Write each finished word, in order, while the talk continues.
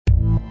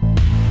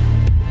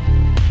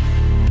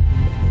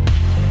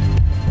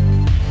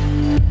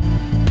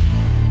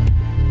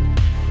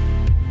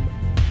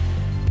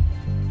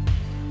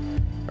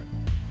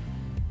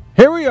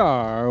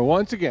are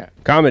once again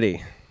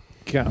Comedy.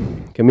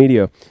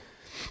 Comedio.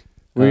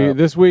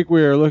 This week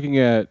we are looking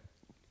at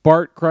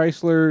Bart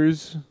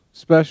Chrysler's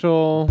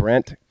special.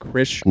 Brent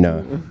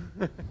Krishna.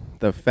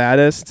 The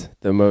fattest,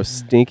 the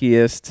most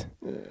stinkiest.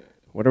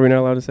 What are we not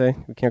allowed to say?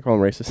 We can't call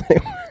him racist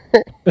anymore.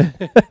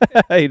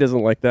 He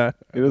doesn't like that.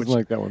 He doesn't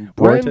like that one.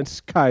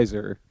 Brent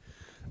Kaiser.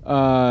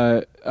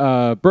 Bert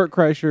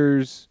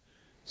Kreischer's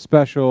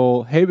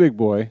special Hey Big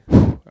Boy.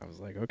 I was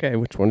like, okay,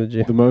 which one did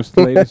you? The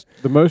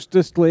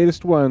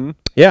latest one.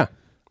 Yeah.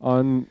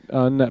 On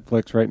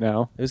Netflix right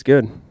now. It was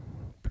good.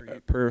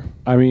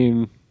 I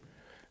mean,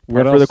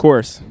 what else? For the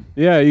course.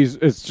 Yeah,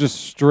 it's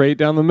just straight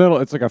down the middle.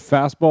 It's like a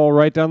fastball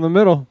right down the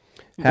middle.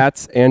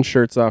 Hats and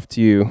shirts off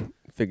to you,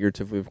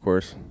 figuratively, of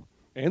course.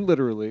 And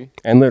literally.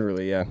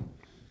 Yeah.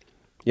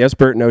 Yes,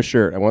 Bert, no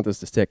shirt. I want this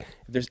to stick.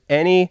 If there's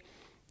any,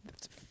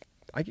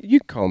 you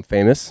can call him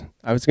famous.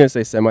 I was going to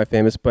say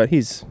semi-famous, but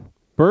he's...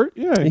 Bert?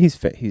 Yeah.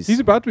 He's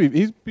about to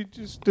be. He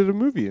just did a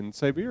movie in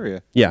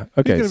Siberia. Yeah,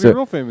 okay. He's going to be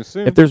real famous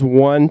soon. If there's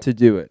one to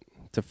do it,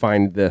 to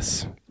find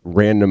this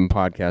random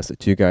podcast that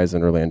two guys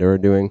in Orlando are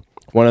doing,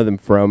 one of them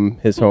from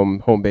his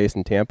home base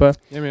in Tampa.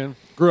 Yeah, man.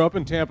 Grew up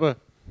in Tampa.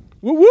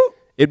 Woo woo.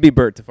 It'd be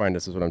Bert to find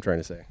us, is what I'm trying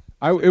to say.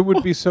 It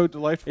would be so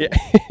delightful. Yeah.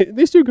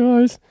 These two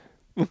guys.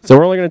 So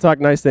we're only going to talk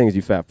nice things,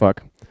 you fat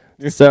fuck.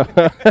 So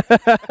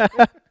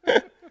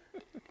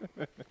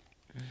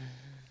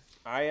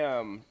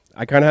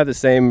I kind of had the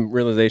same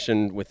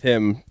realization with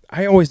him.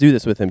 I always do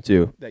this with him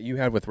too, that you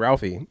had with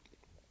Ralphie.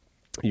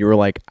 You were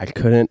like, I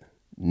couldn't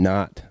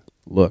not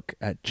look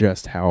at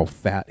just how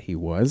fat he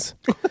was.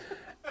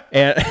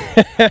 And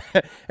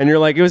and you're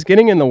like, it was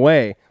getting in the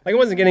way. Like, it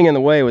wasn't getting in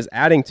the way, it was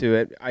adding to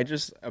it. I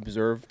just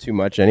observed too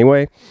much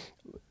anyway.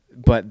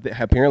 But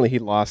apparently he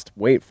lost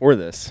weight for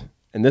this.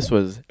 And this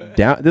was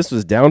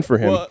down for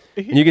him. Well,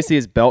 and you can see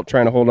his belt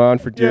trying to hold on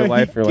for dear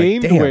life. He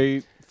gained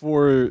weight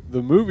for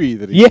the movie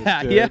that he just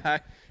did. Yeah.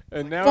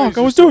 And now I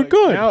was doing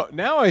good.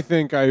 Now I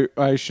think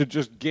I should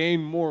just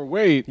gain more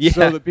weight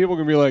so that people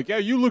can be like, yeah,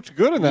 you looked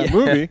good in that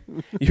movie.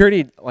 You heard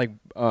he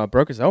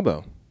broke his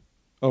elbow.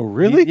 Oh,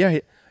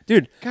 really?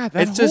 Dude. God,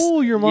 that's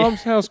whole Your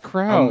Mom's House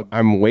crowd.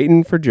 I'm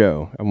waiting for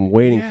Joe.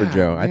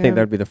 I think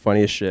that'd be the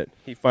funniest shit.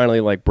 He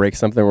finally breaks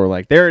something. We're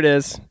like, there it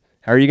is.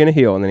 How are you going to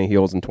heal? And then he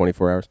heals in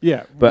 24 hours.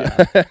 Yeah.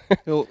 But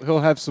he'll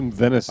have some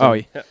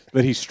venison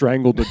that he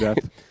strangled to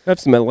death. I have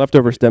some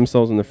leftover stem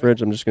cells in the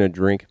fridge. I'm just going to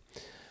drink.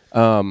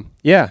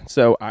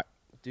 So,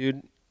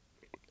 dude,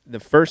 the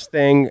first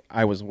thing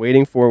I was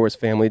waiting for was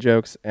family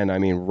jokes, and I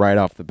mean right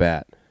off the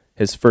bat.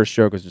 His first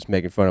joke was just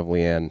making fun of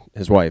Leanne,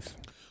 his wife.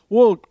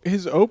 Well,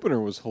 his opener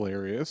was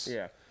hilarious.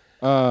 Yeah.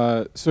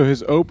 So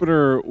his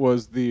opener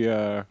was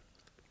the,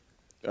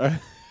 I've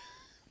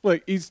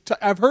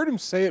heard him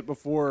say it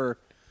before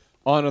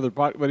on other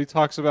podcasts, but he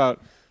talks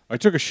about, I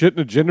took a shit in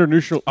a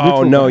gender-neutral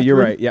Oh, no, bathroom. You're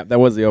right. Yeah, that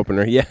was the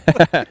opener. Yeah.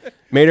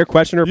 Made her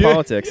question her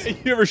politics.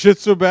 You ever shit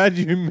so bad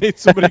you made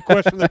somebody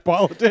question their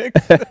politics?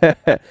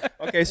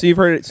 Okay, so you've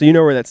heard it. So you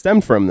know where that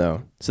stemmed from,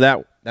 though.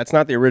 So that's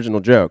not the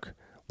original joke.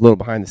 A little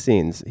behind the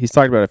scenes. He's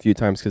talked about it a few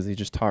times because he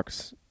just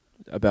talks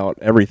about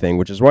everything,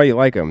 which is why you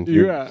like him.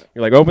 You're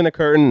like, open the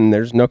curtain, and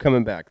there's no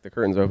coming back. The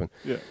curtain's open.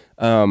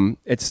 Yeah.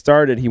 It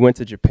started. He went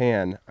to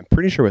Japan. I'm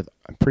pretty sure with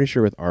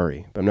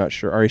Ari, but I'm not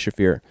sure. Ari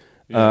Shafir.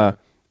 Yeah.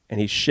 And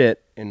he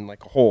shit in a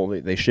hole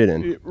they shit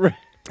in. Right.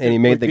 And he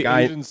made the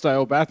guy Asian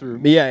style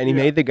bathroom. Yeah, and he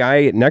made the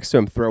guy next to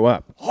him throw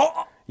up.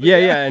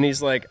 Yeah, and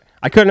he's like,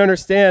 I couldn't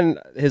understand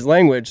his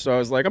language, so I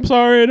was like, I'm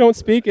sorry, I don't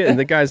speak it. And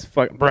the guy's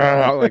like,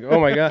 oh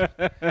my god,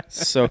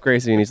 so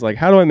crazy. And he's like,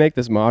 how do I make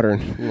this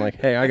modern? I'm like,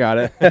 hey, I got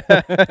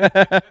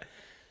it.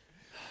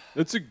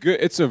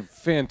 It's a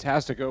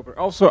fantastic opener.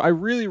 Also, I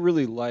really,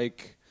 really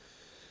like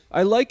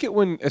it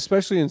when,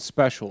 especially in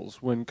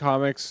specials, when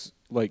comics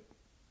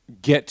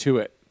get to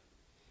it.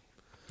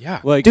 Yeah,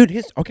 dude,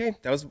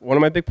 that was one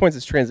of my big points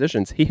is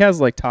transitions. He has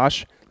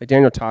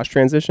Daniel Tosh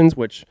transitions,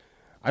 which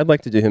I'd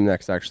like to do him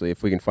next, actually,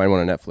 if we can find one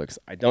on Netflix.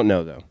 I don't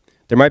know, though.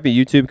 There might be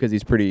YouTube because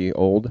he's pretty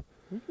old.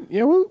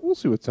 Yeah, we'll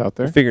see what's out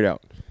there. We'll figure it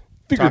out.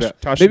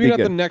 Tosh maybe not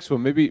good. The next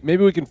one. Maybe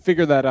we can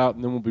figure that out,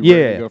 and then we'll be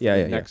ready to go for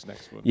the next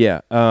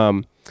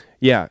one.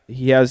 Yeah,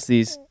 he has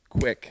these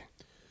quick.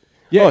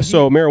 Yeah.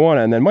 So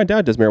marijuana, and then my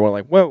dad does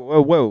marijuana.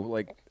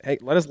 Whoa. Hey,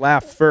 let us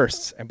laugh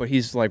first. But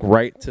he's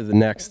right to the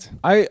next.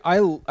 I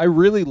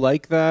really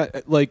like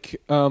that.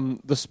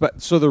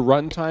 So the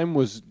runtime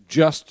was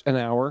just an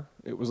hour.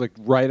 It was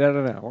right at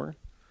an hour.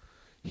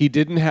 He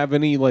didn't have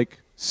any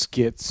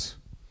skits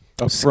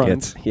up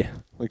front. Yeah.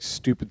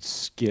 Stupid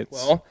skits.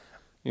 Well,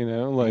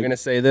 I'm gonna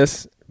say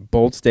this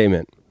bold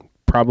statement.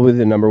 Probably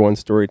the number one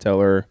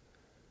storyteller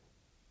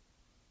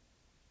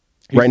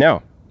right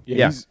now.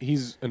 Yeah.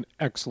 He's an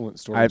excellent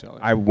storyteller.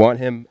 I want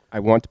him. I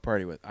want to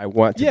party with. I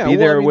want to be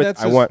there with.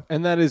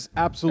 And that is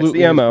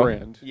absolutely his MO.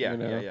 Brand.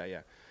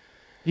 Yeah.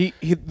 He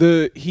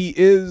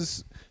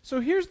is.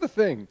 So here's the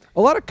thing.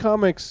 A lot of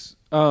comics,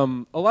 a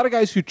lot of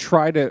guys who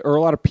try to, or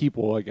a lot of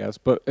people, I guess,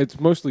 but it's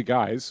mostly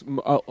guys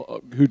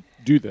who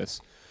do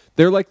this.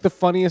 They're the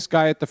funniest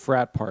guy at the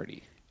frat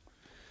party,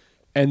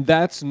 and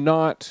that's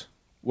not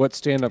what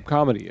stand-up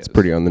comedy is. It's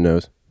pretty on the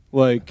nose.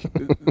 Like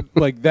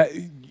like that.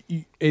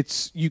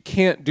 You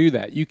can't do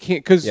that. You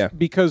can't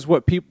because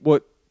what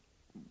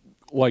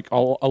like a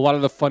lot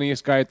of the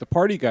funniest guy at the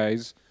party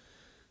guys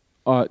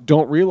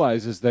don't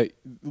realize is that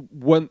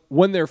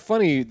when they're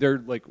funny, they're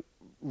like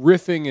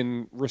riffing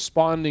and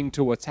responding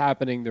to what's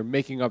happening. They're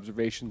making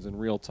observations in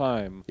real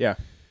time. Yeah.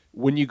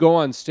 When you go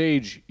on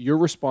stage, you're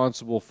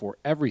responsible for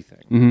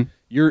everything. Mm-hmm.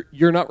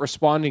 You're not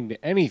responding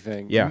to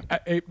anything. Yeah.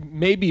 It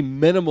may be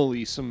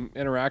minimally some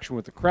interaction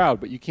with the crowd,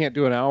 but you can't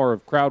do an hour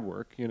of crowd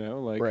work,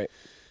 like Right.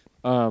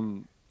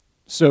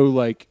 So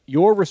like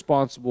you're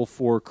responsible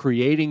for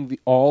creating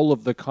all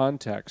of the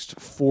context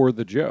for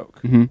the joke.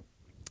 Mm-hmm.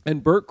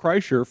 And Brent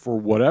Krishna, for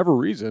whatever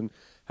reason,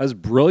 has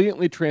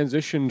brilliantly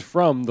transitioned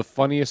from the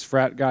funniest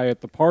frat guy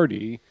at the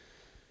party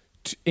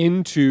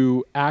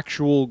into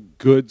actual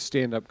good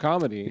stand-up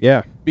comedy.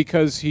 Yeah.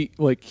 Because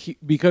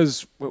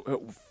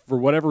for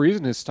whatever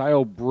reason his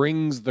style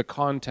brings the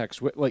context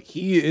like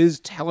he is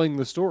telling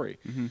the story.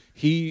 Mm-hmm.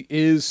 He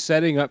is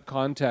setting up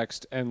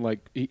context and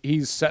like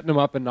he's setting them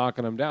up and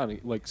knocking them down. He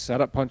like set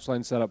up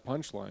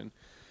punchline.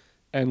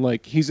 And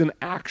like he's an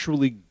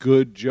actually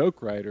good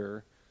joke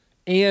writer,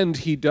 and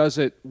he does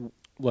it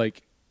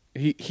like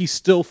he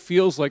still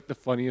feels like the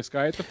funniest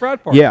guy at the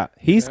frat party. Yeah,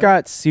 he's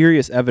got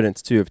serious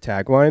evidence too of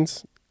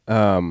taglines.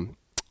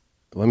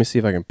 Let me see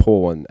if I can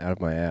pull one out of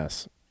my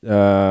ass.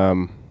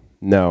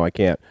 No, I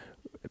can't.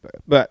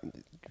 But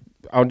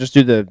I'll just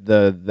do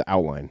the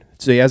outline.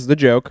 So he has the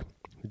joke.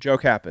 The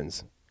joke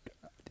happens.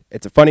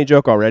 It's a funny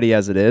joke already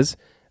as it is,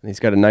 and he's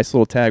got a nice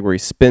little tag where he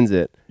spins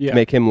it to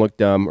make him look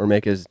dumb or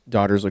make his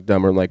daughters look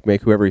dumb or like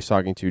make whoever he's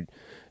talking to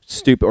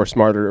stupid or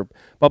smarter,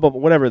 blah, blah, blah,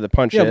 whatever the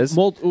punch is.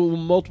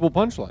 Multiple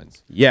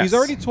punchlines. Yes. He's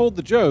already told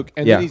the joke,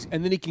 and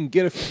then he can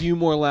get a few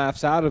more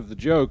laughs out of the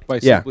joke by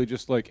simply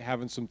just like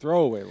having some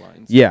throwaway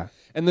lines. Yeah.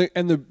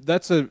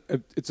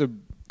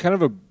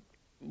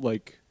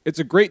 It's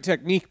a great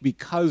technique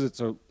because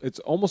it's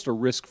almost a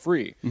risk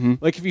free. Mm-hmm.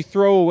 Like if you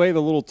throw away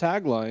the little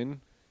tagline,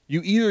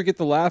 you either get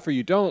the laugh or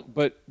you don't.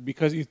 But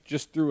because you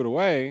just threw it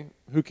away,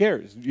 who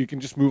cares? You can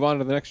just move on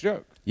to the next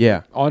joke.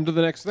 Yeah. On to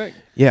the next thing.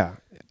 Yeah.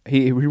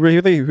 He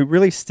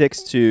really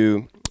sticks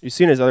to. You've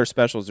seen his other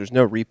specials. There's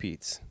no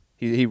repeats.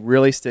 He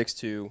really sticks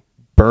to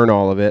burn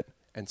all of it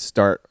and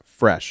start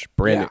fresh,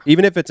 brand new.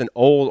 Even if it's an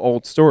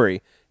old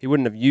story, he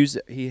wouldn't have used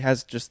it. He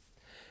has just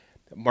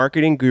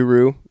marketing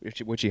guru,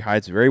 which he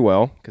hides very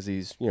well because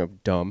he's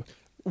dumb.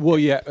 Well,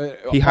 yeah,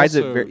 he hides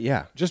it very.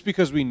 Yeah, just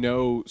because we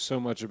know so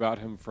much about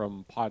him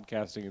from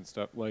podcasting and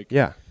stuff, like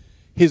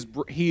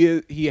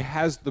he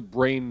has the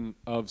brain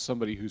of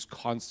somebody who's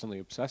constantly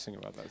obsessing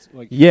about that.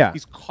 Like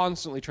he's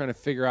constantly trying to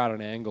figure out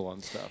an angle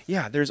on stuff.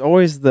 Yeah, there's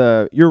always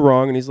you're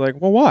wrong, and he's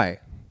like, well, why?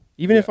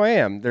 Even if I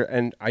am there,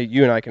 and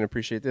you and I can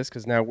appreciate this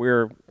because now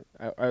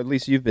at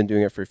least you've been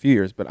doing it for a few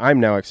years, but I'm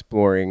now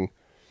exploring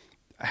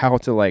how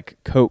to like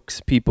coax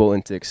people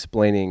into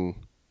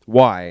explaining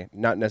why,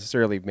 not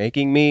necessarily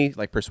making me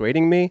like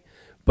persuading me,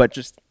 but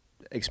just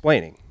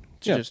explaining.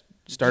 Just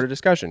start a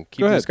discussion.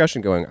 Keep the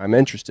discussion going. I'm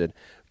interested.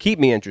 Keep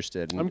me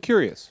interested. I'm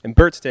curious. And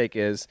Bert's take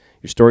is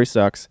your story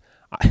sucks.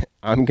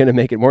 I'm going to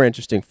make it more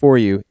interesting for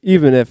you,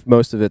 even if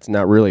most of it's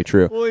not really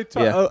true.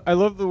 Well, I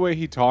love the way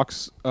he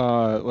talks,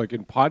 like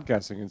in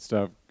podcasting and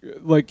stuff.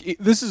 Like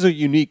this is a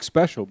unique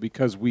special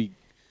because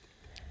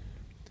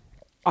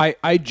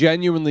I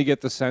genuinely get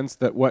the sense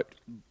that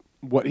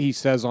what he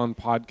says on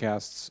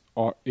podcasts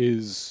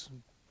is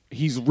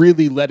he's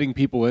really letting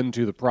people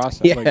into the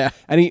process. Yeah.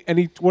 Like, and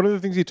he one of the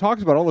things he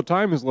talks about all the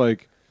time is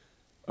like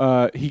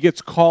he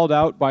gets called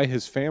out by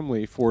his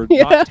family for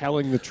not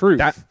telling the truth.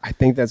 I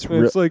think that's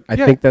real. Like, I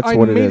think that's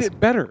what it is. I made it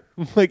better.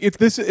 Like if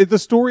the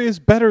story is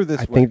better this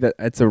way. I think that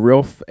it's a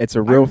real I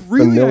really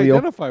familial.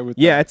 identify with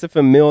that. Yeah, it's a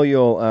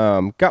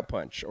familial gut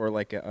punch or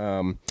like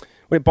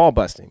ball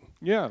busting.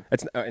 Yeah,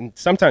 and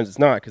sometimes it's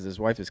not because his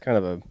wife is kind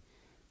of a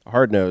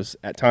hard nose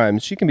at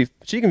times. She's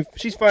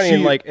funny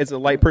and like it's a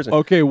light person.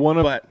 Okay, one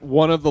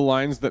of the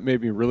lines that made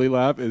me really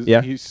laugh is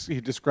he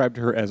described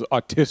her as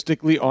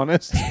autistically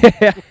honest.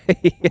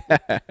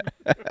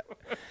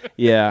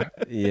 yeah.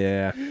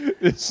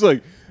 It's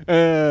like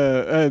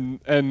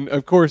and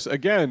of course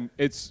again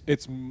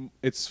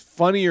it's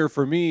funnier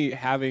for me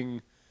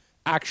having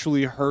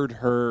actually heard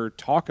her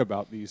talk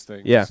about these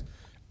things. Yeah.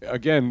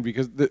 Again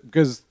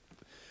because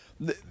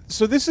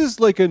so this is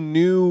like a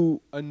new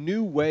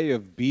way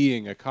of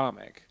being a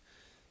comic,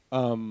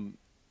 or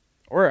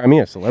I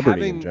mean a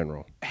celebrity in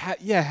general.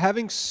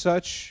 Having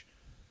such,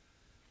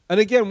 and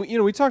again,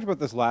 we talked about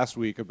this last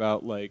week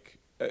about like,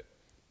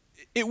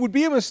 it would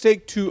be a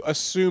mistake to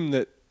assume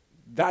that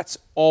that's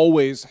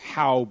always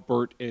how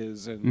Bert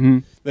is,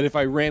 and that if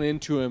I ran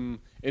into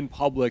him in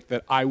public,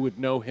 that I would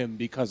know him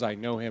because I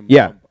know him.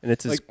 Yeah, and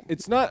it's like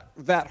it's not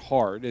that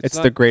hard. It's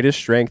the greatest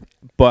strength,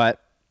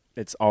 but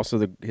it's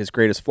also his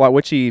greatest flaw,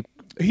 which he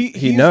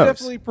he's knows.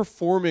 Definitely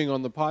performing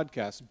on the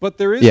podcast, but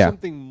there is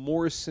something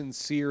more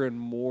sincere and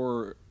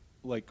more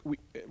like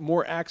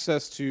more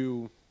access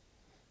to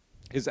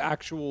his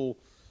actual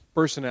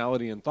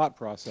personality and thought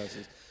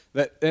processes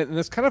and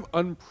that's kind of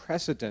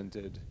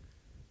unprecedented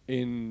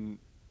in,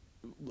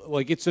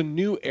 like, it's a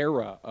new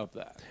era of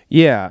that.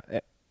 Yeah.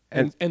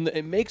 And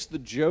it makes the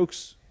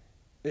jokes.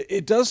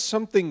 It does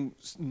something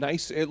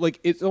nice.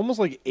 It's almost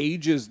like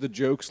ages the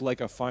jokes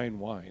like a fine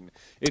wine.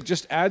 It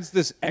just adds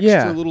this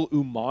extra little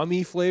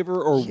umami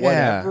flavor or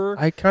whatever.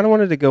 I kind of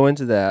wanted to go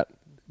into that.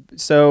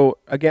 So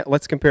again,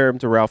 let's compare him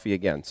to Ralphie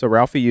again. So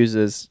Ralphie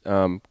uses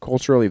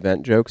cultural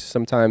event jokes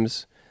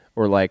sometimes,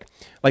 or like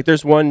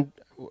there's one.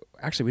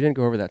 Actually, we didn't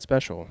go over that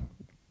special.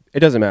 It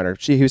doesn't matter.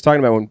 He was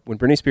talking about when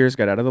Britney Spears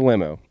got out of the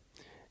limo.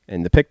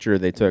 In the picture,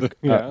 they took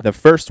the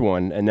first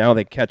one, and now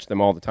they catch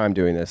them all the time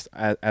doing this,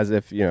 as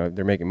if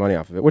they're making money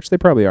off of it, which they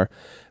probably are.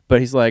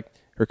 But he's like,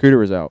 her cooter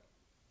was out,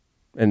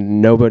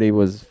 and nobody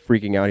was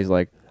freaking out. He's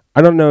like,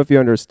 I don't know if you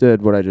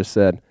understood what I just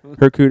said.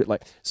 Her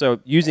cooter, so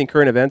using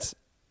current events,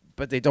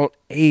 but they don't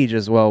age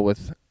as well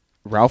with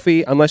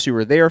Ralphie unless you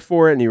were there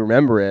for it and you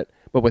remember it.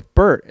 But with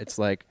Bert, it's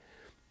like,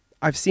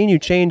 I've seen you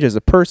change as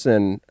a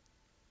person,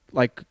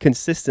 like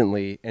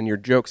consistently, and your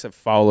jokes have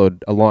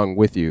followed along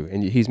with you,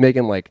 and he's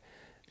making like.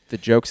 The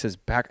jokes his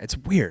back. It's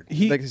weird.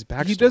 His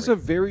backstory. He does a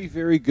very,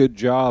 very good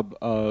job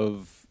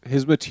of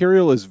his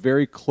material is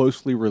very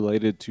closely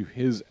related to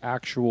his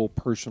actual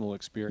personal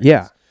experience.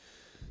 Yeah.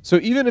 So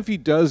even if he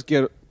does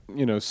get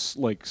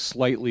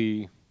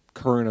slightly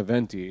current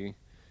eventy,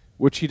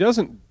 which he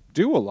doesn't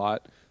do a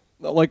lot,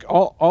 like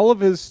all of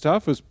his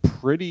stuff is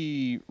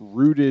pretty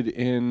rooted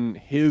in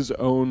his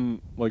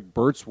own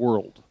Bert's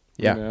world.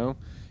 Yeah.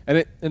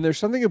 And there's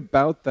something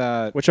about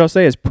that, which I'll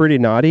say is pretty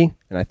naughty,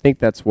 and I think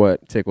that's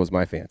what tickles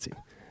my fancy.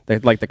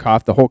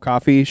 The whole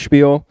coffee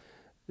spiel,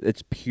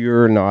 it's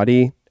pure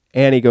naughty.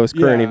 And he goes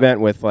current event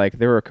with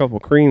there were a couple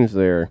creams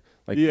there.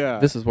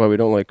 This is why we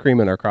don't like cream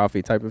in our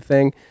coffee type of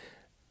thing.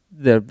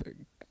 The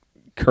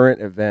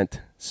current event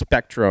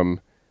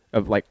spectrum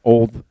of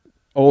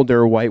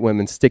older white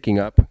women sticking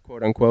up,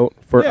 quote unquote,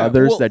 for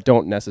others that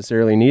don't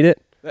necessarily need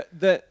it.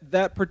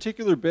 That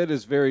particular bit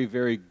is very,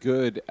 very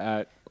good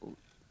at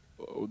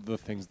the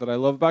things that I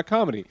love about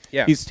comedy.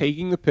 Yeah. He's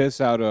taking the piss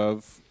out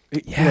of...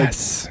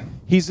 Yes.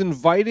 He's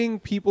inviting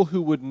people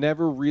who would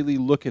never really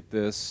look at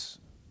this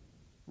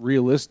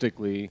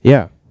realistically,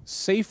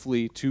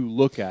 safely to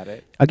look at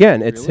it.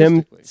 Again, it's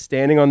him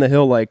standing on the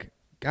hill like,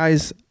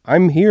 guys,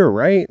 I'm here,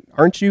 right?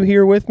 Aren't you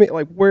here with me?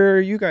 Like, where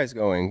are you guys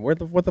going?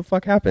 What the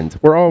fuck happened?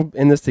 We're all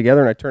in this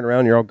together, and I turn around,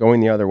 and you're all going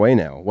the other way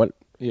now. What?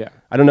 Yeah.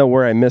 I don't know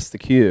where I missed the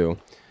cue.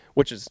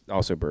 Which is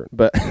also Bert,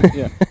 but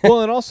yeah. Well,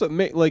 and also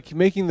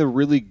making the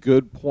really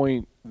good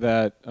point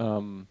that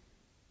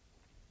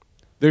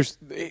there's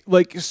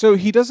so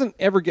he doesn't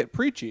ever get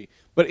preachy,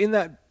 but in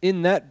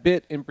that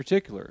bit in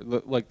particular,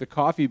 the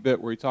coffee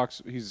bit where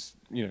he's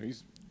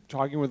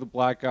talking with a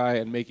black guy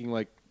and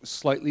making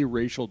slightly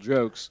racial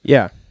jokes.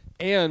 Yeah.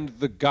 And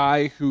the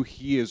guy who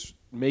he is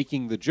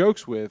making the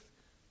jokes with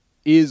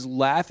is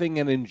laughing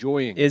and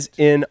enjoying is it.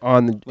 In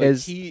on the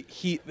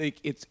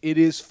it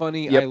is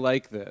funny. Yep. I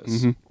like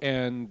this. Mm-hmm.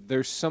 And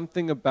there's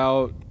something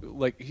about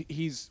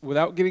he's,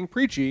 without getting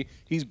preachy,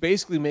 he's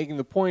basically making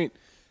the point,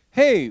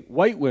 hey,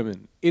 white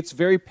women, it's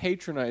very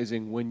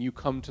patronizing when you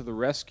come to the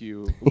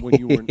rescue when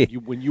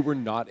you were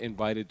not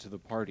invited to the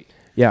party.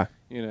 Yeah.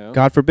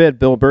 God forbid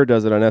Bill Burr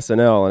does it on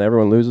SNL and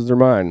everyone loses their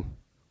mind.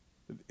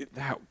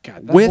 That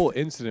whole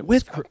incident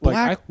with a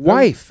black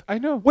wife. I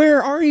know.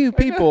 Where are you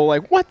people?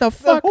 What the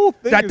fuck?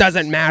 That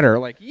doesn't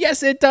matter.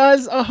 Yes, it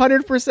does.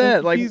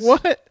 100%.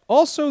 What?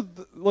 Also,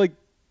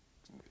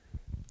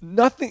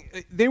 nothing.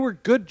 They were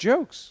good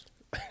jokes.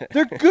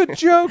 They're good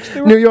jokes.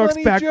 They were New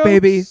York's back, jokes.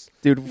 baby.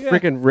 Dude,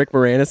 freaking Rick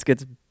Moranis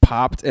gets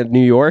popped in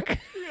New York.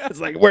 Yeah. It's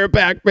we're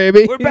back,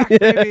 baby. We're back,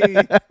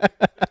 baby.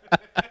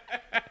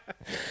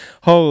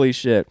 Holy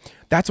shit.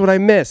 That's what I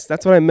missed.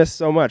 That's what I missed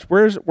so much.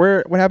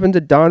 What happened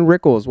to Don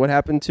Rickles? What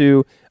happened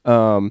to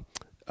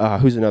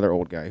who's another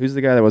old guy? Who's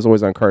the guy that was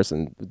always on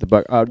Carson?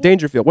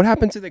 Dangerfield. What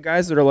happened to the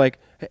guys that are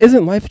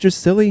isn't life just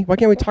silly? Why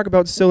can't we talk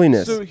about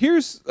silliness? So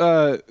here's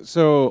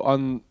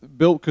on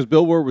Bill, because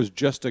Bill Burr was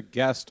just a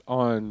guest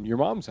on Your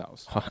Mom's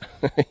House.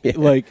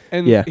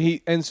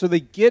 Yeah. So they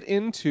get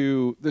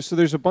into so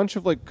there's a bunch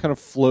of kind of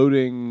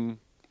floating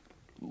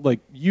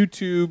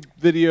YouTube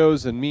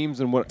videos and memes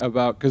and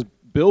because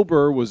Bill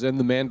Burr was in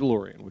The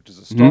Mandalorian, which is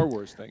a Star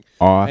Wars thing.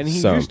 Awesome. And he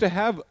used to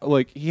have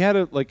he had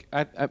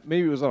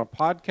maybe it was on a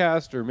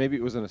podcast or maybe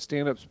it was in a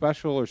stand-up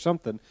special or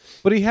something.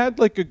 But he had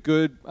a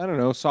good, I don't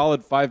know,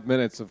 solid 5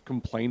 minutes of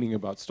complaining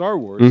about Star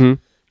Wars.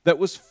 That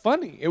was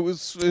funny. It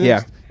was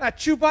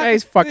Chewbacca.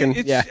 He's fucking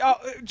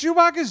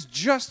Chewbacca's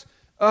just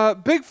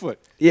Bigfoot.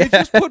 Yeah. They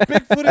just put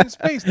Bigfoot in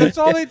space. That's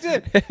all they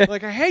did.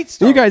 I hate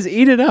Star You guys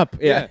eat it up.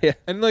 Yeah.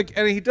 And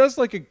he does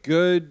a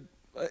good.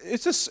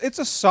 It's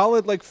a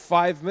solid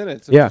 5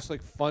 minutes of just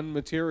fun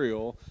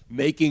material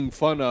making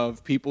fun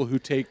of people who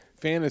take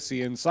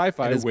fantasy and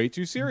sci-fi way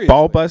too seriously.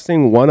 Ball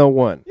busting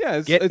 101.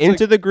 Yeah, get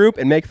into the group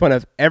and make fun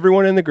of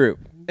everyone in the group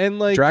and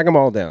drag them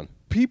all down.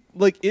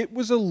 It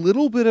was a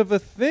little bit of a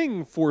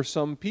thing for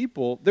some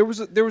people. There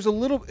was a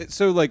little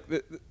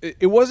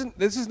it wasn't.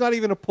 This is not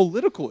even a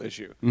political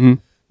issue. Mm-hmm.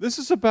 This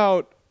is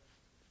about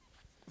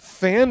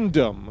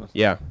fandom.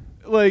 Yeah.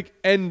 Like,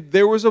 and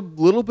there was a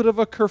little bit of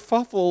a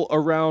kerfuffle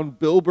around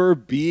Bill Burr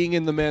being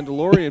in The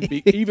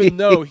Mandalorian, even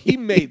though he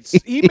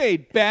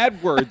made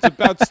bad words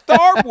about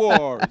Star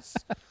Wars.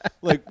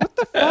 Like, what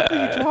the fuck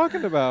are you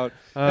talking about?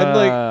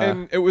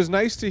 And it was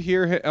nice to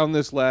hear on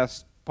this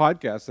last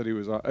podcast that he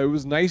was on. It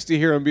was nice to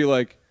hear him be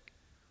like,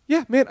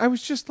 "Yeah, man, I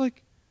was just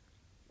like,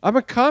 I'm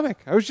a comic.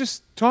 I was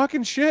just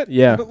talking shit."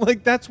 Yeah,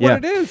 like that's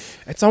what it is.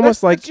 It's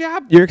almost that's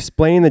like you're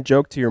explaining the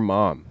joke to your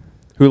mom,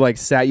 who like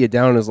sat you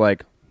down and was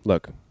like,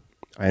 "Look,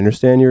 I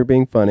understand you're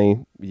being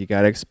funny. You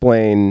got to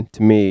explain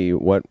to me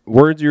what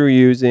words you're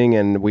using,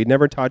 and we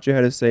never taught you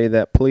how to say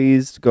that.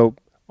 Please go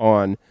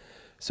on,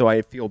 so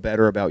I feel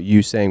better about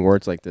you saying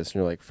words like this." And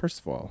you're like, first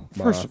of all,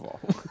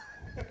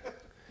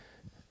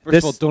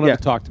 don't ever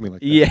talk to me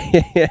like that.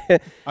 Yeah.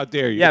 How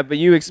dare you? Yeah, but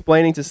you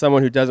explaining to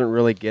someone who doesn't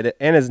really get it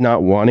and is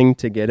not wanting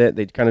to get it,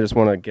 they kind of just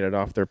want to get it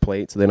off their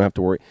plate so they don't have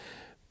to worry.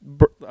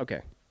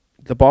 Okay.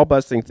 The ball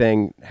busting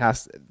thing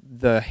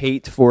the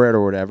hate for it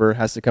or whatever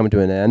has to come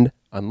to an end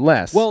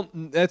unless. Well,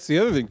 that's the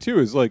other thing too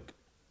is like,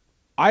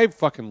 I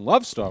fucking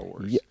love Star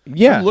Wars.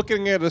 Yeah. I'm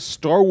looking at a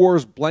Star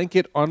Wars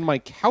blanket on my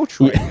couch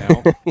right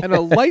now and a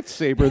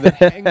lightsaber that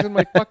hangs in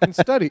my fucking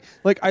study.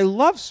 Like, I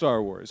love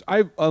Star Wars.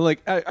 I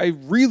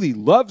really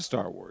love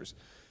Star Wars.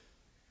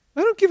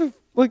 I don't give a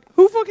like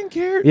who fucking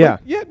cares? Yeah.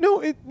 Like,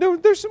 no.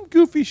 There's some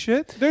goofy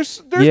shit. There's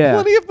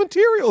plenty of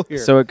material here.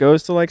 So it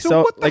goes to like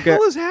what the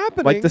hell is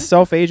happening? Like the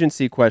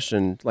self-agency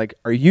question. Like,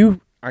 are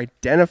you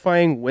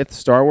identifying with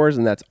Star Wars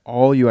and that's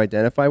all you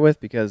identify with?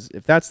 Because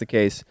if that's the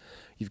case,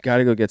 you've got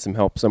to go get some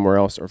help somewhere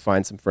else or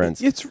find some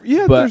friends.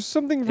 But there's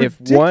something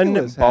ridiculous. If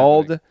one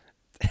bald,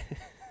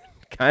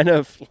 kind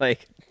of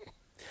like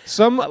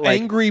some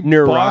angry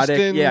neurotic,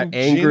 Boston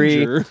angry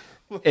ginger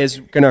is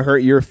gonna hurt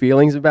your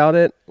feelings about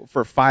it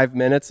for 5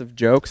 minutes of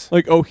jokes.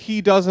 Like, oh,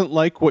 he doesn't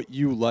like what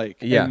you like,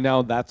 yeah. And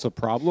now that's a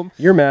problem.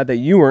 You're mad that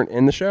you weren't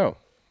in the show.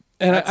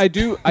 And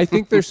I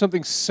think there's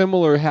something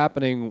similar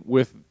happening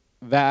with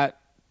that.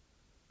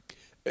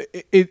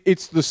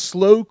 It's the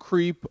slow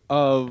creep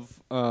of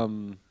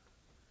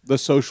the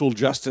social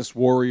justice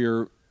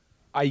warrior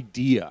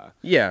idea.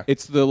 Yeah.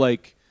 It's the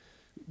like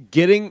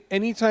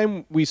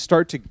anytime we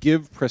start to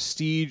give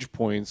prestige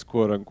points,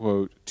 quote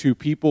unquote, to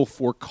people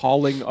for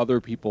calling other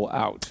people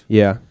out.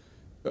 Yeah.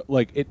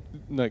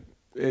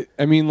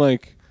 I mean,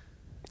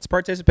 it's a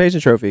participation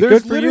trophy.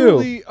 There's good for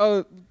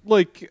you.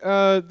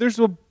 There's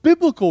a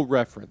biblical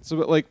reference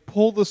about like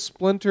pull the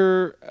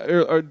splinter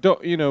or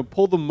don't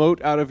pull the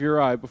mote out of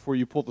your eye before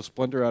you pull the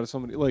splinter out of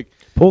somebody. Like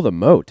pull the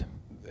mote.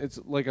 It's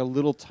like a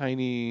little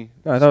tiny.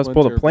 No, I thought it was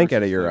pull the plank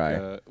out of your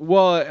eye.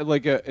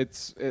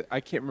 I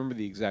can't remember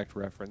the exact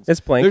reference.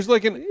 It's plank. There's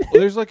like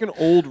an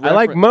old. I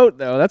like moat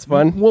though. That's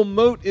fun. Well,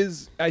 moat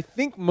is. I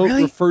think moat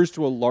really? refers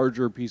to a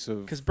larger piece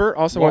of. Because Bert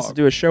also wants to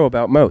do a show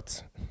about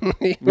moats.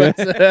 He wants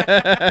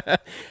to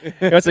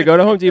go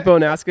to Home Depot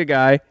and ask a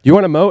guy, "Do you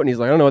want a moat?" And he's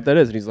like, "I don't know what that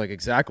is." And he's like,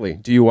 "Exactly.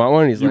 Do you want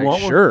one?" And he's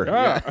like, "Sure."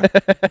 Yeah.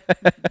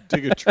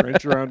 Dig a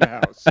trench around the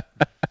house.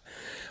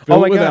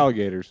 Fill it with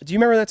alligators. Do you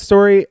remember that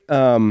story?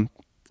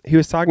 He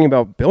was talking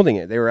about building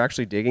it. They were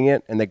actually digging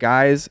it, and the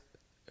guys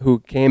who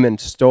came and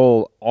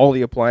stole all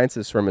the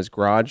appliances from his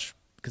garage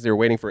because they were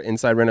waiting for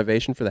inside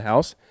renovation for the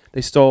house,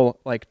 they stole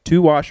like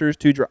 2 washers,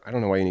 2 I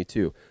don't know why you need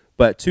 2,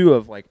 but 2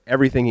 of like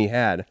everything he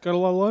had. Got a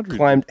lot of laundry.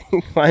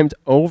 Climbed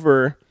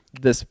over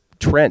this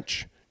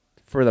trench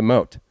for the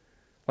moat.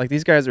 Like,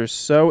 these guys are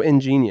so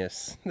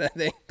ingenious that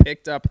they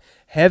picked up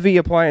heavy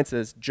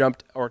appliances,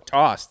 jumped or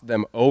tossed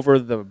them over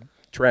the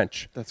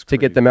trench to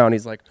get them out. And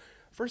he's like,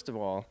 first of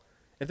all,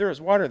 if there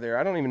was water there,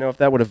 I don't even know if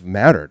that would have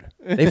mattered.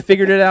 They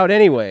figured it out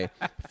anyway.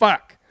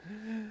 Fuck.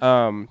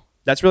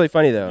 That's really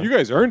funny, though. You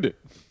guys earned it.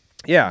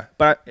 Yeah,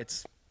 but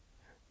it's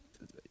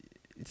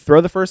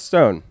throw the first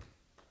stone.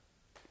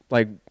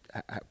 Like,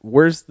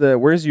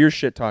 where's your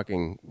shit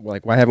talking?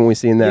 Like, why haven't we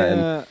seen that?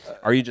 Yeah. And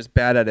are you just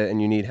bad at it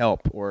and you need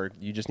help, or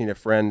you just need a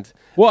friend?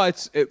 Well, I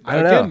don't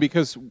know.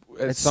 because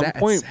at some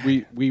point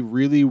we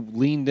really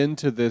leaned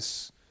into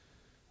this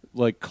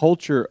like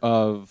culture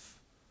of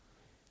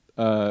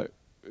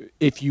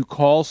if you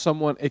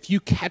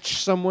catch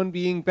someone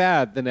being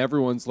bad, then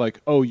everyone's like,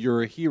 oh,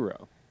 you're a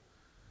hero.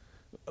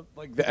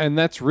 And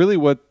that's really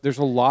there's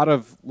a lot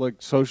of like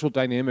social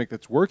dynamic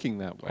that's working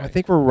that way. I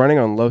think we're running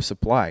on low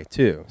supply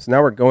too. So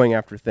now we're going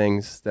after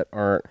things that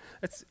aren't.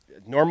 It's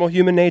normal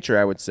human nature,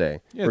 I would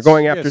say. Yeah, we're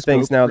going after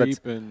things now that's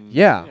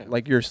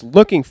like you're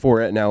looking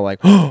for it now. Like,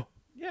 oh,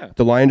 yeah,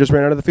 the lion just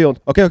ran out of the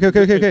field. Okay.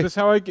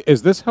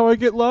 Is this how I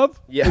get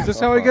love? Yeah. Is this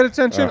how I get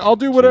attention? I'll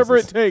do whatever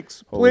it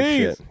takes. Holy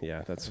Please. Shit.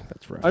 Yeah, that's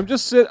rough. I'm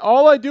just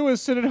all I do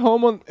is sit at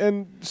home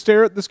and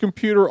stare at this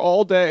computer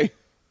all day.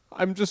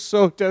 I'm just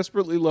so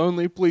desperately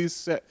lonely.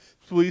 Please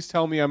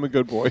tell me I'm a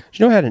good boy. Do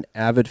you know I had an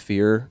avid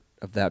fear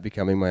of that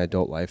becoming my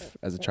adult life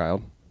as a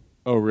child?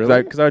 Oh,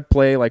 really? Because I'd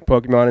play like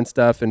Pokemon and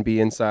stuff and be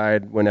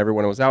inside when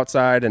everyone was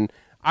outside. And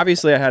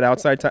obviously I had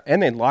outside time.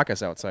 And they'd lock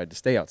us outside to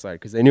stay outside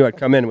because they knew I'd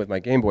come in with my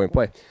Game Boy and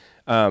play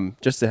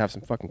just to have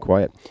some fucking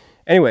quiet.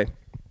 Anyway,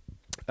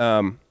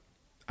 I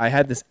I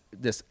had this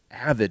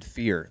avid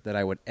fear that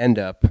I would end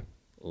up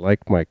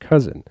like my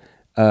cousin,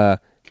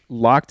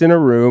 locked in a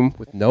room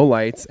with no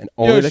lights and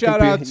only the shout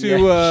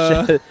computer.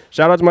 out to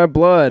Shout out to my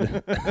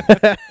blood.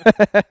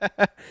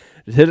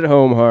 Just hit it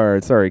home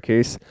hard. Sorry,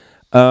 Case.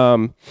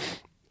 I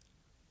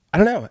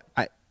don't know.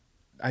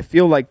 I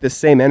feel like the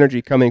same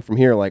energy coming from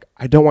here. Like,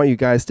 I don't want you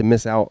guys to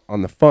miss out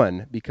on the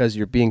fun because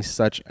you're being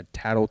such a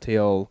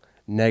tattletale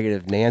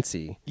negative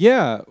Nancy.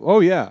 Yeah. Oh,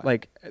 yeah.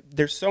 Like,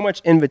 there's so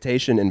much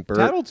invitation in Bert.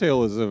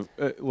 Tattletale is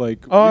we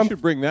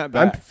should bring that I'm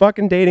back.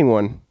 fucking dating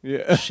one.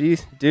 Yeah.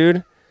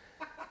 Dude.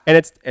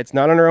 And it's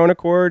not on her own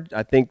accord.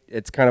 I think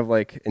it's kind of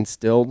like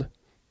instilled.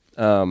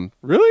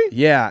 Really?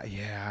 Yeah.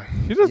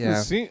 She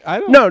doesn't seem. I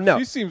don't. No.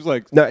 She seems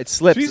like. No, it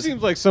slips. She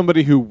seems like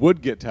somebody who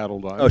would get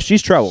tattled on. Oh,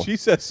 she's trouble. She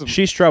says some.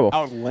 She's trouble.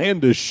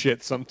 Outlandish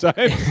shit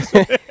sometimes.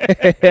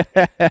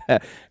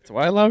 That's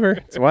why I love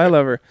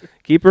her.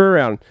 Keep her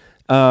around.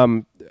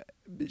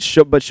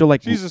 She'll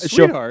like. She's a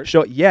sweetheart.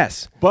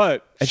 Yes.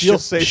 But she'll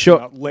say some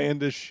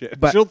outlandish shit.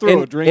 But she'll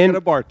throw a drink at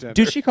a bartender.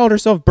 Dude, she called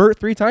herself Bert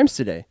 3 times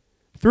today.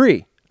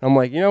 3. I'm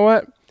like, you know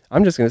what?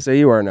 I'm just gonna say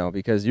you are now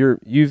because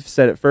you've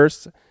said it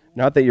first.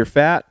 Not that you're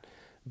fat,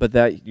 but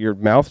that your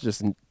mouth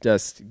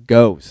just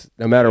goes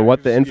no matter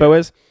what the info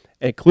is,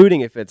 including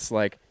if it's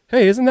like,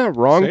 hey, isn't that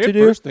wrong say to it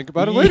do? First, think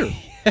about it later.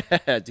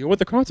 Yeah, deal with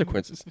the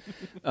consequences.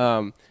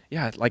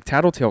 Like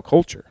tattletale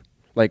culture,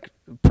 like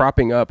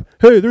propping up.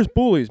 Hey, there's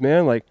bullies,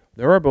 man. Like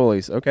there are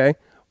bullies. Okay,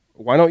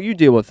 why don't you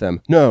deal with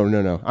them?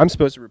 No. I'm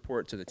supposed to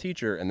report to the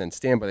teacher and then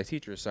stand by the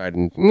teacher's side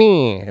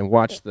and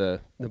watch the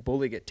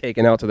bully get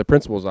taken out to the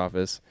principal's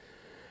office.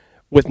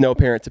 With no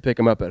parent to pick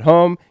him up at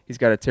home. He's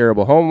got a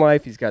terrible home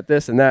life. He's got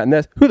this and that and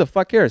this. Who the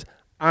fuck cares?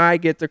 I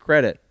get the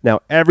credit.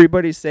 Now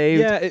everybody's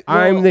saved.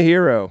 I'm the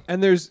hero.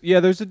 And there's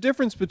a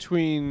difference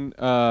between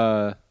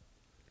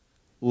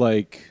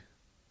like,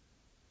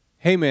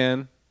 hey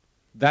man,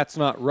 that's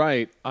not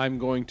right. I'm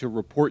going to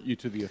report you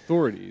to the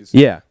authorities.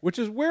 Yeah. Which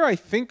is where I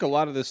think a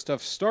lot of this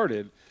stuff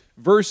started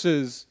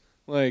versus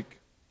like,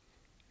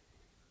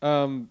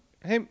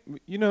 hey,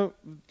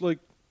 like,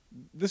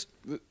 this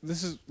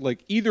is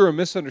like either a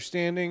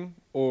misunderstanding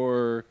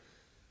or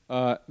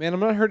man,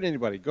 I'm not hurting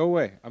anybody. Go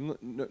away.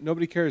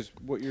 Nobody cares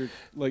what you're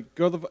like.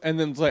 And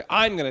then it's like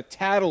I'm gonna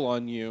tattle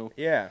on you.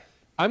 Yeah.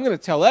 I'm gonna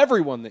tell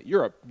everyone that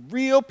you're a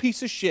real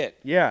piece of shit.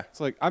 Yeah.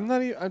 It's like I'm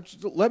not even.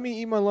 Let me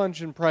eat my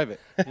lunch in private.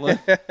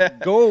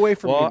 Go away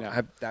from me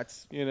now.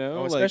 That's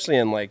like, especially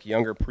in like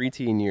younger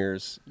preteen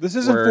years. This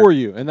isn't for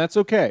you, and that's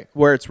okay.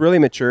 Where it's really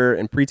mature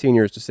in preteen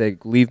years to say,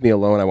 "Leave me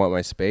alone. I want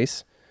my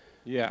space."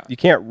 Yeah. You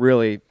can't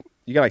really.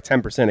 You got like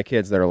 10% of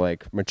kids that are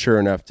like mature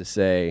enough to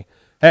say,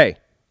 "Hey,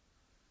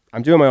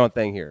 I'm doing my own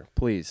thing here,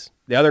 please."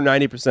 The other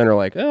 90% are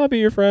like, "Oh, I'll be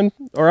your friend,"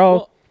 or "I'll."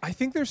 Well, I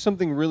think there's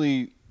something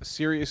really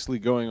seriously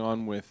going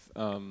on with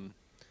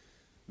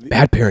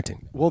bad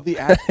parenting. Well,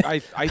 I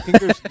think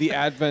there's the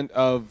advent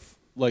of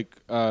like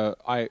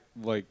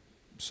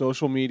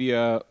social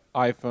media,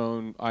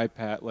 iPhone,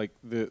 iPad, like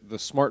the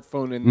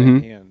smartphone in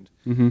the hand.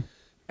 Mm-hmm.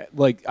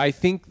 Like I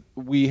think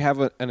we have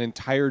an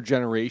entire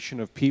generation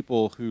of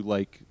people who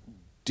like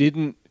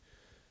didn't,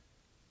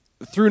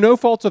 through no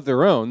fault of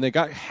their own, they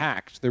got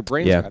hacked. Their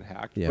brains got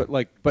hacked. Yeah.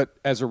 But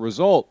as a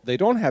result, they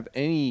don't have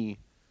any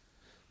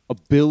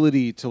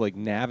ability to like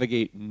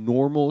navigate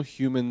normal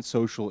human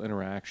social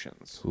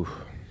interactions.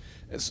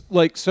 It's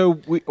like,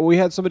 so we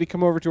had somebody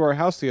come over to our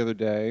house the other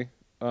day.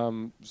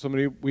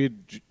 Somebody we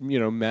had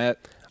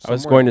met. I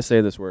was going to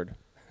say this word.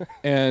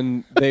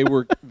 And they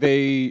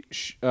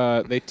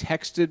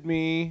texted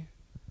me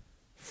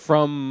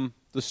from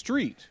the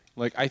street.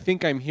 Like I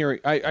think I'm hearing.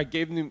 I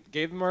gave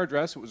them our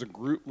address. It was a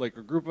group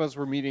of us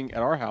were meeting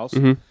at our house.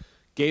 Mm-hmm.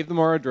 Gave them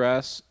our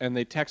address, and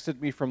they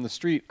texted me from the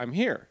street. I'm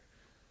here.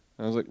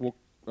 And I was like, well,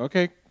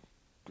 okay,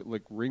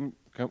 like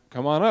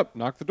come on up,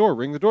 knock the door,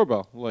 ring the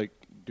doorbell. Like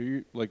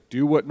do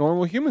what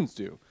normal humans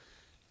do.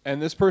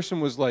 And this person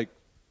was like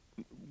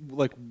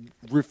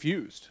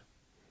refused.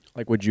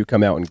 Like, would you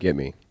come out and get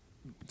me?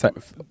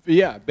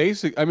 Yeah,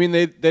 basic. I mean,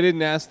 they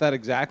didn't ask that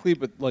exactly,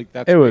 but like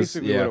that's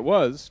basically what it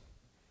was.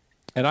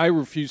 And I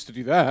refused to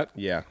do that.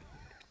 Yeah.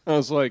 I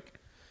was like,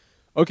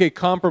 okay,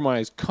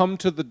 compromise. Come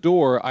to the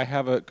door.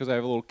 Because I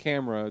have a little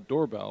camera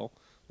doorbell.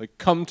 Like,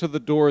 come to the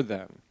door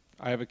then.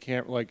 I have a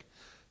camera. Like,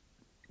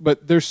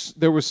 but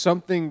there was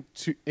something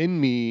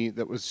in me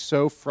that was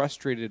so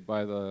frustrated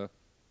by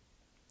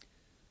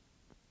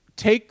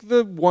take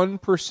the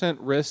 1%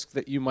 risk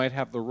that you might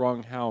have the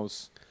wrong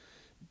house.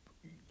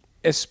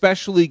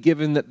 Especially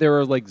given that there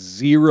are like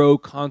zero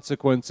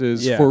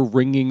consequences for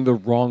ringing the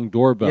wrong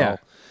doorbell. Yeah.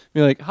 Be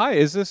like, hi,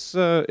 is this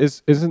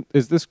is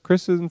this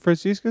Chris and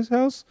Francisca's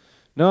house?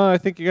 No, I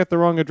think you got the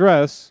wrong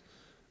address.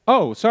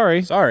 Oh,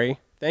 sorry.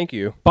 Thank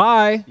you.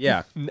 Bye.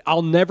 Yeah.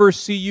 I'll never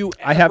see you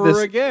ever I have this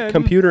again.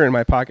 computer in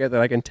my pocket that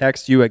I can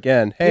text you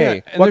again.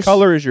 Hey, what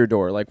color is your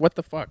door? Like, what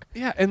the fuck?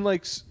 Yeah, and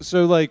like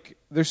so like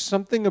there's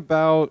something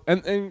about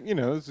and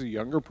this is a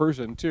younger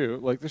person too.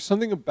 Like there's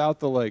something about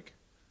the like,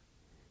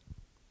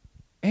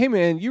 hey hey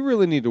man, you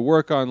really need to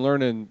work on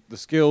learning the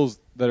skills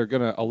that are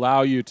going to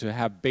allow you to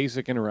have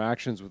basic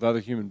interactions with other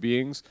human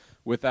beings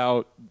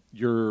without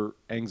your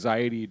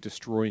anxiety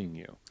destroying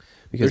you.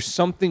 There's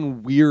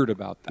something weird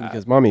about that.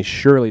 Because mommy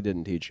surely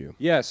didn't teach you.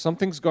 Yeah,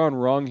 something's gone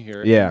wrong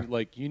here. Yeah. And,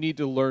 like, you need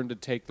to learn to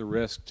take the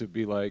risk to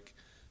be like,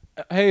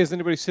 hey, is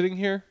anybody sitting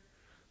here?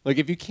 Like,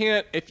 if you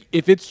can't,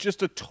 if it's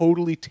just a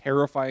totally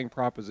terrifying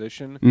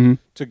proposition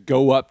to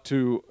go up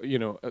to,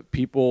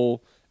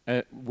 people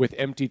with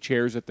empty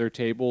chairs at their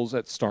tables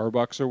at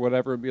Starbucks or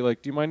whatever and be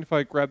like, do you mind if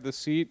I grab this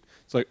seat?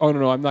 It's like, oh,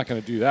 no, I'm not going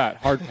to do that.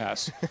 Hard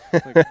pass.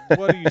 Like,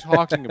 what are you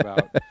talking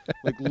about?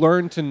 Like,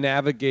 learn to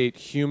navigate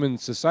human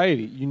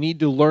society. You need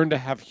to learn to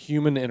have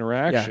human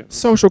interactions. Yeah.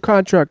 Social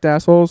contract,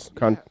 assholes.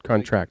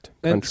 Contract.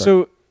 And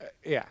so,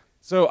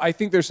 So I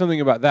think there's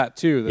something about that,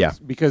 too.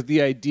 Because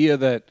the idea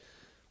that,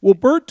 well,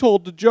 Bert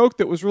told the joke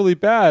that was really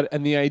bad,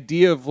 and the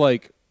idea of,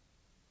 like,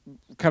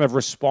 kind of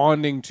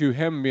responding to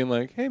him being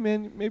like, hey,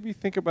 man, maybe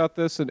think about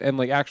this and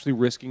like, actually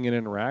risking an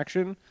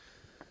interaction.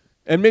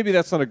 And maybe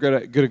that's not a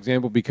good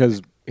example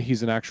because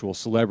he's an actual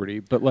celebrity,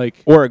 but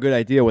like... Or a good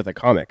idea with a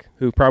comic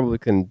who probably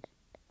can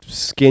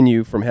skin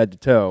you from head to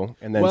toe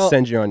and then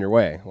send you on your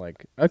way.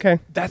 Like, okay.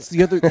 That's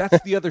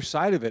the other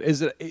side of it, is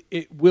that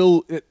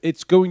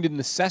it's going to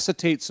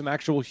necessitate some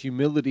actual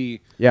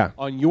humility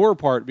on your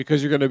part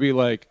because you're going to be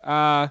like,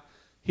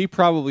 he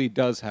probably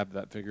does have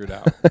that figured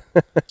out.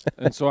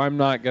 And so I'm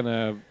not going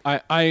to...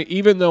 I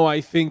even though I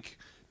think,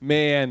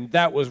 man,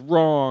 that was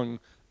wrong...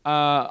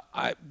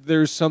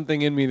 there's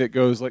something in me that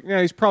goes like,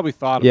 yeah, he's probably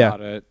thought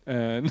about it.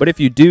 But if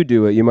you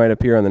do it, you might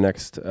appear on the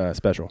next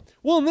special.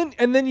 Well,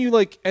 and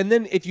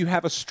then if you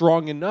have a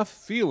strong enough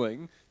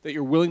feeling that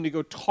you're willing to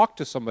go talk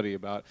to somebody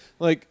about,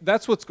 like,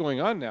 that's what's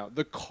going on now.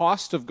 The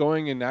cost of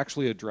going and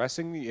actually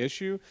addressing the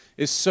issue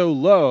is so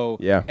low,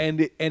 and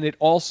it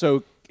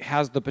also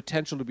has the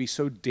potential to be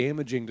so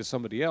damaging to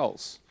somebody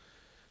else.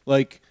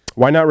 Like,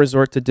 why not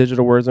resort to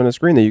digital words on a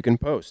screen that you can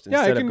post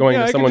instead of going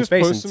to someone's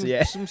face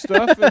and some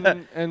stuff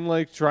and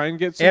like try and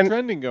get some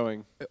trending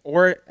going,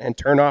 and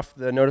turn off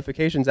the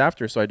notifications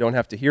after, so I don't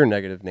have to hear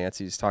negative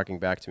Nancy's talking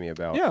back to me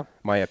about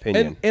my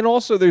opinion. And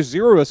also, there's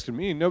zero risk to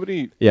me.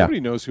 Nobody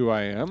knows who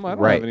I am. I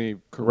don't have any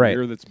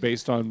career that's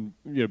based on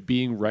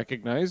being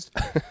recognized.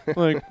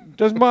 Like,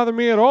 doesn't bother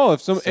me at all.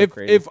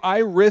 If I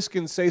risk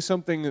and say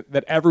something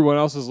that everyone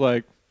else is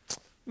like,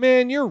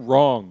 man, you're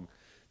wrong,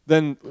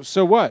 then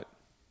so what?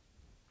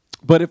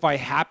 But if I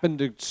happen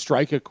to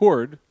strike a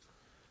chord,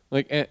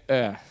 like,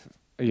 I'm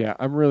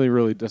really,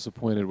 really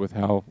disappointed with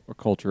how our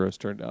culture has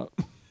turned out.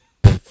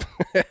 I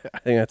think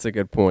that's a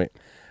good point.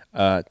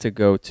 To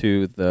go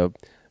to the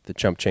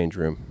chump change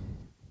room.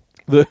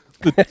 We're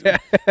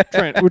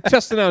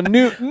testing out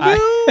new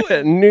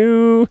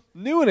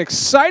and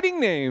exciting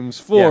names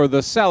for the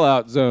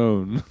sellout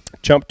zone.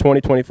 Chump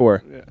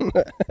 2024.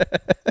 Yeah.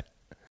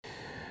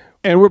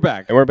 And we're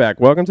back.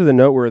 Welcome to the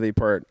noteworthy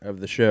part of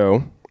the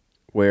show,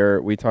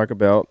 where we talk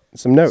about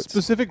some notes.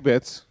 Specific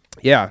bits.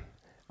 Yeah.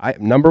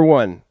 Number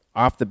one,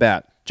 off the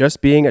bat,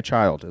 just being a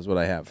child is what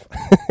I have.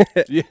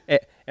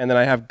 And then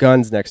I have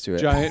guns next to it.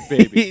 Giant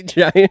baby.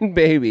 Giant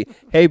baby.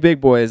 Hey,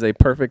 Big Boy is a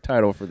perfect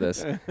title for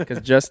this.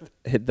 Because just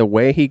the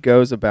way he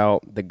goes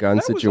about the gun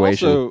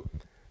situation. Was also,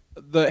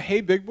 the Hey,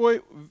 Big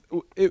Boy,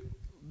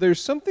 there's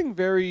something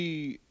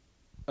very,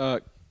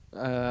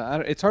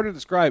 it's hard to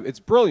describe. It's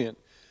brilliant.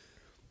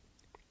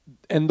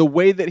 And the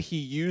way that he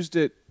used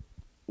it,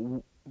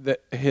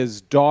 that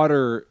his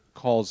daughter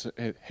calls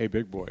Hey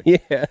Big Boy.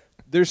 Yeah.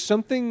 There's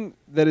something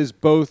that is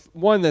both,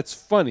 one, that's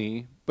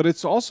funny, but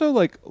it's also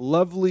like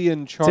lovely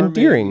and charming. It's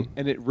endearing.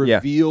 And it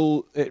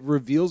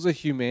reveals a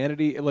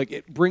humanity. Like,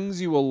 it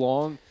brings you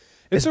along.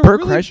 It's Is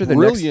Bert Kreischer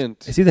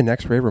brilliant. Is he the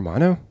next Ray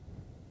Romano?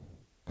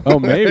 Oh,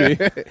 maybe.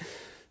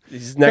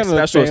 His next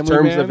special is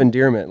Terms of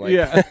Endearment. Like,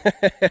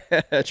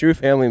 a true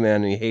family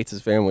man, and he hates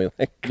his family.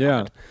 Like,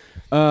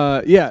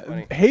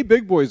 Hey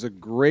Big Boy is a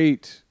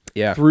great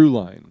through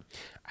line.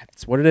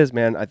 That's what it is,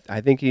 man.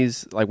 I think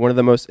he's like one of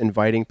the most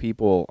inviting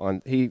people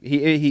on.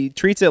 He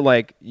treats it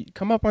like,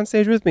 come up on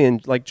stage with me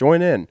and like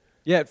join in.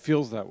 Yeah, it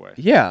feels that way.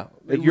 Yeah,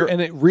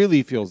 and it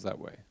really feels that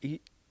way.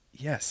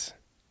 Yes,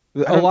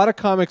 a lot of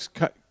comics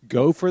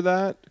go for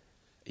that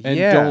and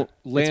don't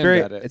land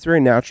at it. It's very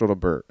natural to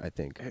Bert, I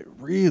think. It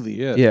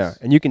really is. Yeah,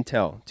 and you can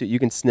tell. You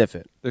can sniff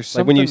it. There's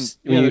something.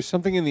 There's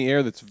something in the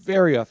air that's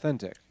very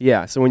authentic.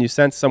 Yeah. So when you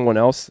sense someone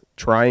else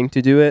trying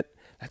to do it,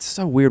 that's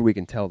so weird. We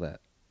can tell that.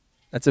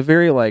 That's a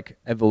very like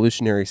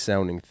evolutionary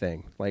sounding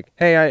thing. Like,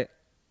 hey,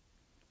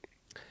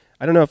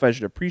 I don't know if I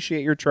should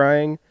appreciate your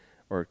trying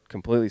or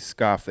completely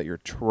scoff that you're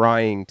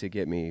trying to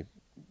get me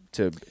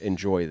to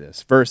enjoy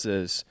this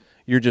versus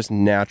you're just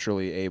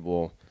naturally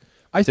able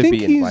to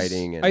be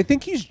inviting. I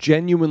think he's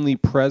genuinely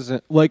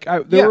present. Like,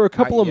 there were a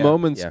couple of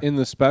moments in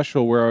the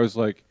special where I was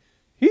like,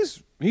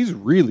 he's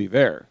really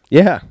there.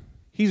 Yeah.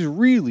 He's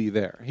really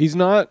there. He's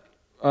not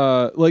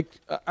like,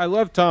 I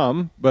love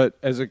Tom, but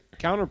as a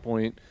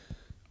counterpoint,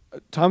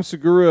 Tom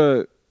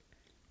Segura,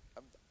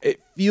 it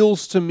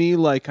feels to me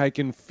like I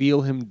can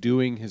feel him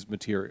doing his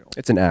material.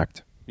 It's an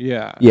act.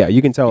 Yeah. Yeah,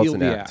 you can tell it's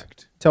an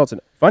act. tell it's a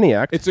funny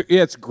act. It's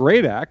a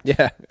great act.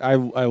 Yeah. I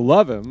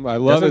love him. I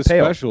love Doesn't his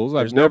pale. specials.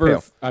 There's I've no never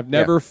pale. I've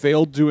never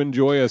failed to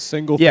enjoy a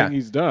single Yeah. thing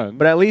he's done.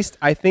 But at least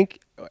I think,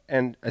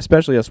 and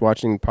especially us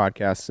watching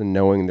podcasts and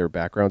knowing their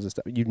backgrounds and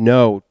stuff,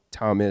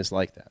 Tom is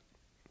like that.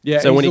 yeah,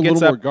 So he's when he a gets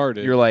little more up,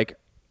 guarded. you're like,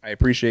 I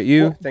appreciate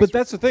you. Well, Thanks but for-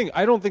 that's the thing.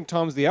 I don't think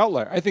Tom's the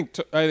outlier. I think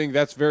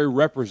that's very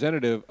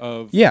representative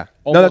of Yeah. No,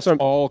 almost that's what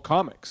I'm- all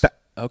comics.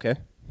 okay.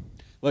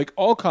 Like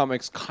all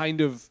comics, kind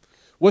of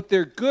what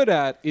they're good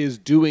at is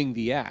doing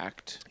the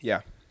act.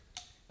 Yeah.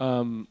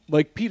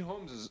 Like Pete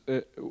Holmes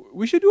is.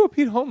 We should do a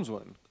Pete Holmes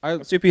one.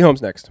 Let's do P.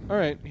 Holmes next. All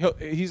right,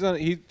 he's on.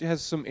 He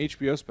has some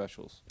HBO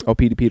specials. Oh,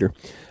 Peter.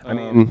 I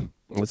mean,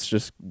 let's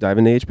just dive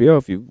into HBO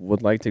if you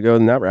would like to go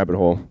in that rabbit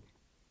hole.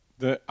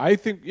 I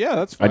think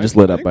that's fine. I just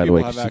lit up, think by the way,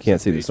 people because have you can't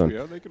access see to the sun.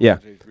 HBO. They can Yeah.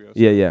 watch HBO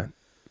Yeah. stuff.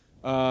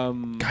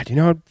 God, you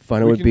know how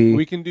fun it we would can, be?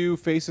 We can do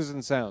Faces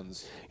and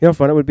Sounds. You know how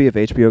fun it would be if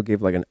HBO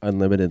gave like an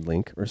unlimited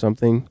link or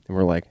something, and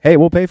we're like, "Hey,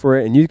 we'll pay for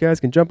it, and you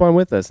guys can jump on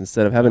with us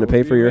instead of having That to pay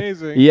would for be your."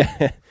 amazing.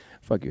 Yeah,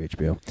 fuck you,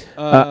 HBO.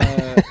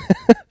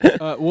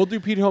 We'll do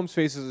Pete Holmes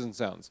Faces and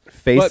Sounds.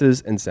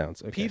 Faces and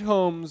sounds. Okay. Pete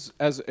Holmes,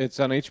 as it's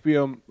on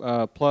HBO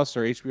Plus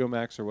or HBO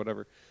Max or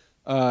whatever.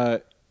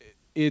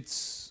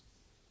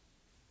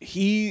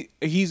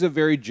 He's a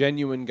very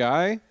genuine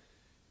guy.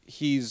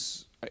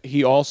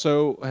 He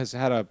also has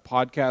had a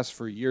podcast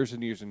for years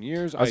and years and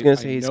years. I was going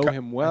to say I he's know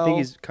him well. I think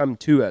he's come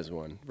to as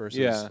one versus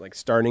Yeah. like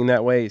starting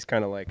that way. He's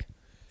kind of like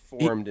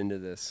formed into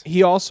this.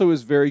 He also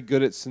is very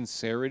good at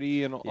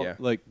sincerity and all, Yeah.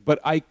 but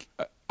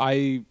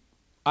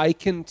I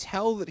can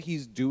tell that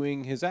he's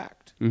doing his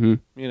act. Mm-hmm.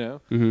 You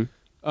know. Mm-hmm.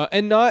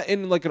 And not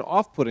in like an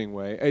off-putting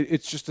way.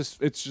 It's just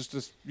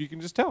you can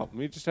just tell.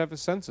 We just have a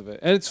sense of it,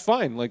 and it's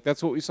fine. Like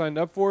that's what we signed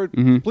up for.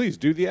 Mm-hmm. Please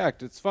do the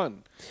act. It's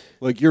fun.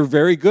 Like you're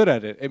very good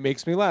at it. It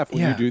makes me laugh when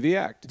Yeah. you do the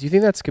act. Do you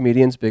think that's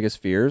comedians' biggest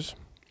fears?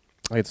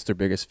 Like it's their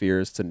biggest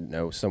fears to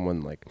know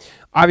someone like.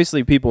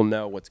 Obviously, people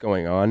know what's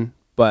going on,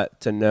 but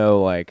to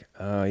know like,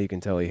 you can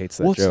tell he hates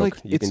that Well, joke.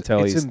 it's like You can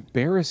tell it's he's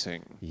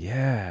embarrassing.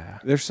 yeah.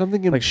 There's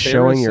something Like embarrassing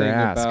showing your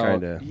ass,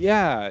 about, kinda.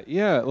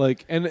 Yeah.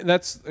 Like, and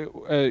that's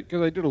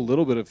because I did a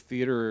little bit of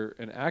theater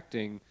and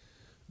acting.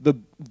 The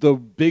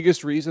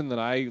biggest reason that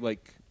I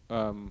like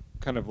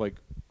kind of like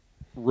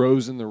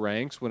rose in the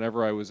ranks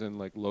whenever I was in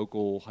like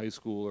local high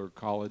school or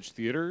college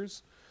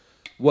theaters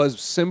was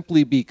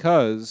simply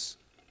because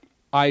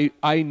I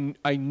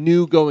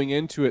knew going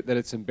into it that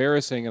it's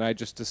embarrassing, and I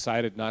just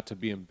decided not to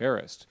be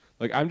embarrassed.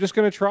 Like I'm just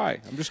gonna try.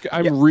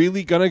 I'm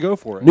really gonna go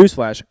for it.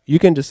 Newsflash: you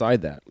can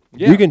decide that.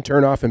 Yeah. You can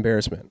turn off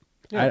embarrassment.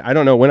 Yeah. I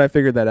don't know when I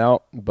figured that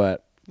out,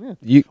 but Yeah.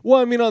 you. Well,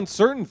 I mean, on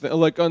certain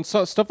like on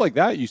stuff like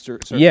that, you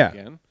certainly Yeah.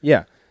 can.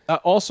 Yeah.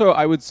 Also,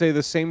 I would say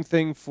the same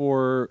thing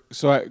for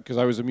because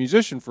I was a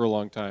musician for a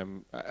long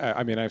time.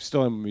 I mean, I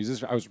still am a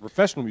musician. I was a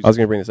professional musician. I was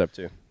going to bring this up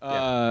too.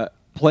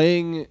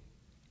 Playing.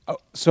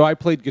 So I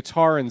played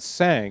guitar and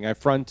sang. I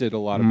fronted a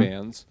lot of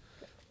bands,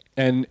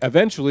 and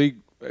eventually,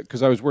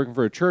 because I was working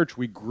for a church,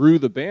 we grew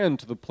the band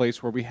to the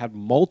place where we had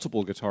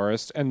multiple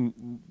guitarists,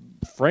 and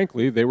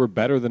frankly, they were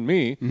better than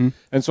me.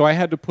 And so I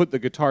had to put the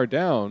guitar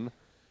down,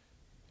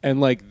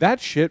 and like that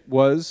shit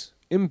was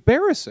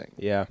embarrassing.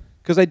 Yeah.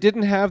 Because I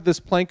didn't have this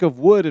plank of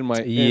wood in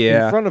my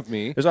in front of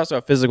me. There's also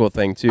a physical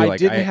thing too. I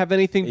didn't have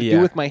anything to do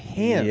with my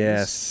hands.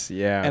 Yes.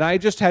 Yeah. And I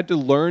just had to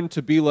learn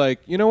to be like,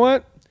 you know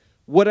what?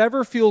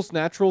 Whatever feels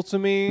natural to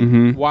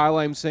me while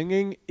I'm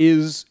singing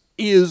is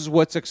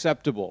what's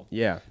acceptable.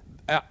 yeah.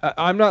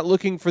 I'm not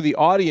looking for the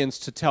audience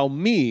to tell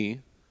me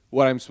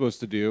what I'm supposed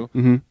to do.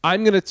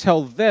 I'm going to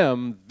tell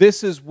them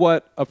this is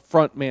what a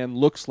front man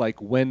looks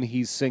like when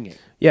he's singing.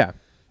 Yeah.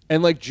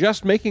 And like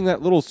just making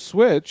that little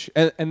switch,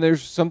 and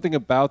there's something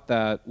about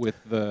that with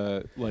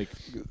the like,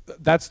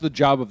 that's the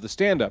job of the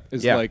stand-up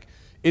is like,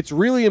 it's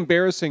really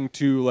embarrassing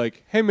to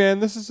like, hey man,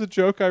 this is a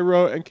joke I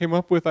wrote and came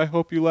up with. I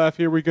hope you laugh.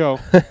 Here we go.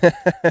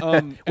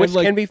 Which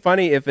like, can be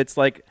funny if it's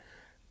like,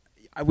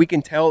 we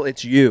can tell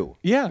it's you.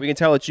 Yeah. We can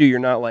tell it's you. You're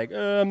not like,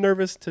 I'm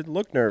nervous to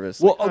look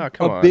nervous. well, Like,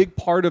 come a on. big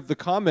part of the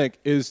comic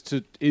is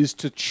to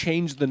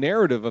change the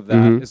narrative of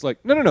that. It's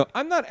like, no.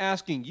 I'm not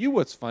asking you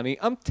what's funny.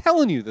 I'm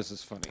telling you this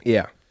is funny.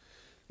 Yeah.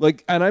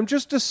 Like, and I'm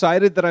just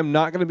decided that I'm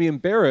not going to be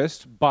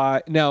embarrassed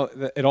by. Now,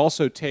 it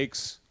also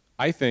takes,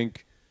 I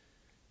think,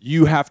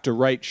 you have to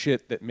write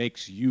shit that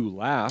makes you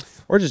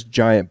laugh. Or just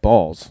giant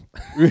balls.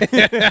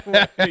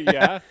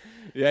 yeah,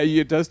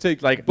 it does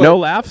take Like, but- no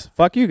laughs?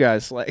 Fuck you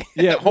guys. Like,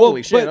 Yeah, holy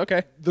well, shit. but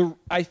Okay.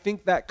 I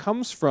think that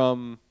comes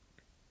from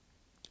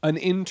an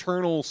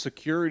internal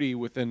security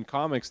within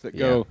comics that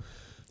go,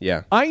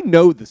 Yeah. I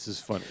know this is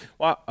funny.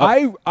 Well,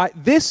 I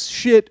this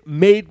shit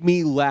made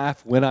me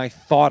laugh when I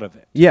thought of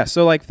it. Yeah,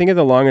 so like think of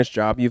the longest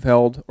job you've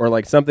held, or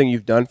like something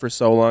you've done for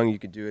so long you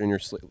could do it in your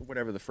sleep,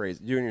 whatever the phrase,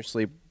 do it in your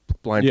sleep,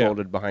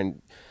 blindfolded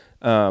behind.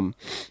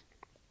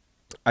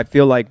 I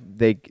feel like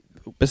they,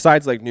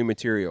 besides like new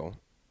material,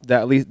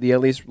 that at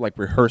least like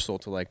rehearsal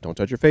to like don't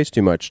touch your face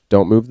too much,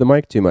 don't move the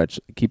mic too much,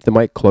 keep the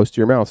mic close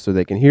to your mouth so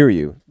they can hear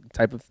you.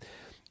 Type of,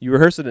 you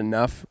rehearse it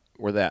enough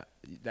where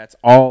that's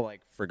all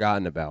like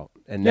forgotten about,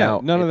 and now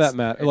none of it's- that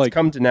matters. It's Like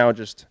come to now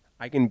just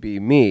I can be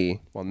me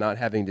while not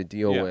having to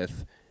deal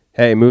with,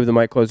 hey, move the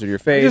mic closer to your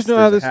face. I just know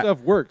how this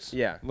stuff works.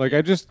 Yeah. Like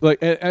I just like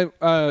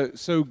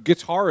so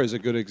guitar is a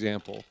good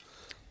example.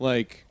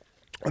 Like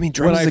I mean,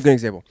 drums is a good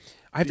example.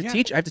 I have to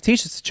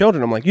teach this to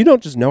children. I'm like, you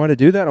don't just know how to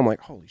do that. I'm like,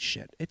 holy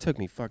shit! It took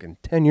me fucking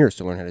 10 years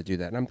to learn how to do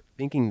that. And I'm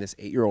thinking this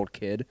 8-year-old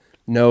kid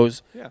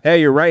knows. Yeah.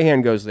 Hey, your right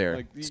hand goes there.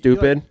 Like,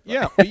 stupid.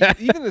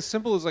 Even as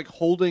simple as like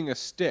holding a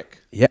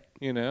stick. Yeah.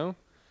 You know,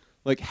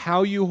 like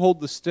how you hold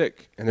the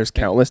stick. And there's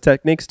countless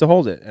techniques to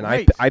hold it. And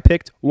I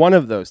picked one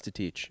of those to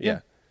teach.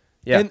 Yeah.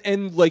 Yeah.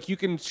 And like you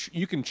can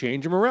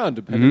change them around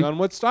depending on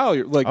what style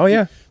you're like. Oh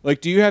yeah. Like,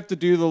 do you have to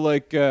do the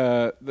like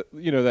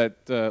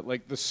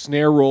like the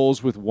snare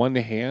rolls with one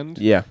hand?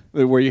 Yeah.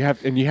 Where you have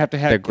to have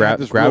the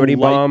this gravity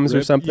bombs grip.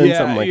 or something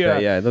like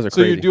that. Yeah, those are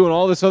crazy. So you're doing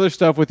all this other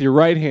stuff with your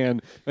right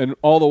hand, and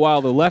all the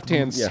while the left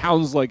hand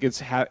sounds like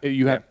it's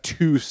you have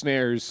two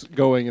snares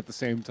going at the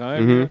same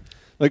time.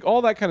 Like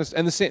all that kind of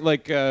and the same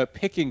like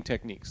picking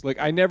techniques. Like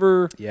I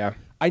never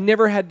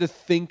had to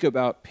think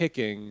about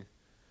picking.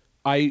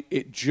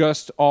 It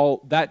just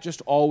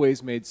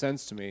always made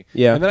sense to me.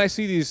 Yeah. And then I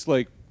see these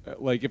like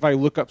if I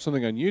look up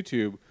something on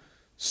YouTube,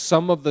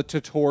 some of the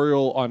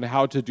tutorial on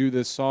how to do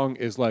this song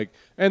is like,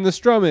 and the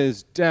strum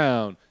is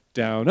down,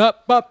 down,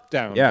 up,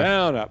 down,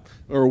 down, up,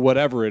 or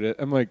whatever it is.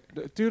 I'm like,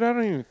 dude, I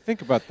don't even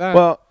think about that.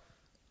 Well,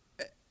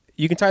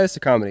 you can tie this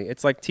to comedy.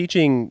 It's like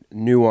teaching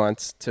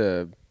nuance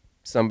to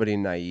somebody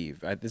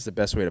naive. This is the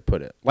best way to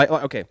put it. Like,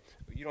 okay,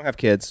 you don't have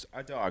kids.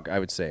 A dog, I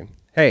would say,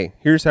 hey,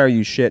 here's how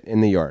you shit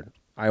in the yard.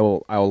 I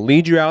will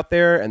lead you out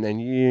there, and then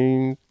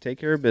you take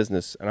care of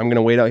business. And I'm going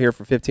to wait out here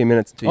for 15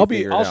 minutes until you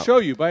figure it out. I'll show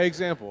you by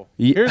example.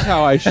 Here's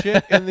how I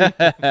shit in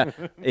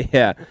the...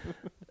 Yeah.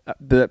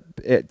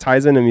 It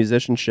ties into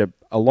musicianship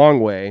a long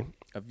way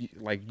of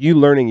like you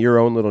learning your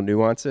own little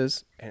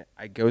nuances. And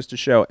it goes to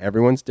show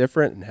everyone's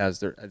different and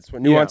has their... That's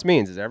what nuance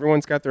means, is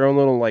everyone's got their own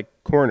little like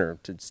corner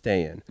to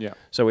stay in. Yeah.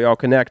 So we all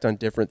connect on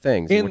different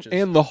things.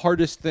 And the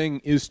hardest thing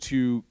is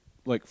to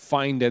like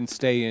find and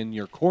stay in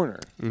your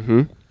corner.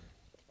 Mm-hmm.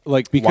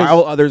 Like because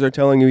while others are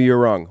telling you you're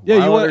wrong,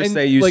 while others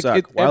say you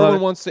suck, everyone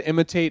wants to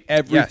imitate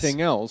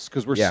everything else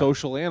because we're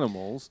social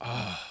animals.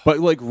 But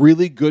like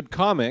really good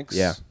comics,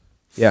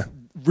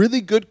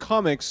 really good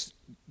comics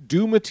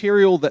do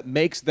material that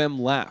makes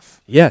them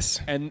laugh.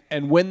 Yes, and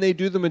when they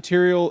do the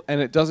material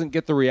and it doesn't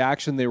get the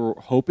reaction they were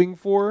hoping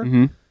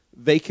for,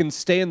 they can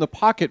stay in the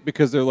pocket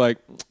because they're like,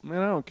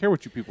 man, I don't care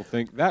what you people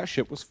think. That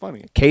shit was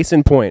funny. Case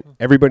in point,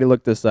 everybody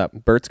look this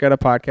up. Bert's got a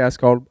podcast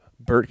called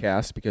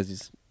Bertcast because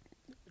he's.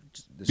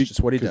 This is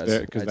just what he does.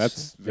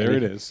 Because there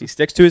it is. He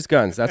sticks to his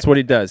guns. That's what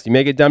he does. You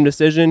make a dumb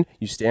decision,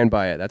 you stand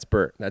by it. That's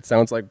Bert. That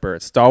sounds like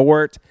Bert.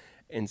 Stalwart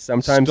and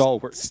sometimes...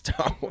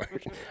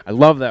 Stalwart. I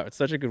love that. It's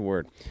such a good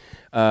word.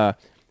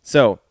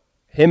 So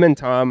him and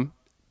Tom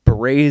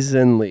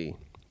brazenly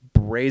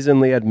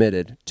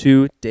admitted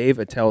to Dave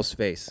Attell's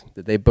face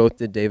that they both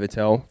did Dave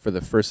Attell for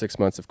the first 6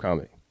 months of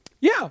comedy.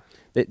 Yeah.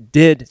 They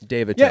did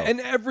Dave Attell. Yeah,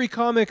 and every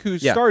comic who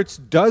starts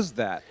does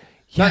that.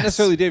 Not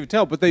necessarily Dave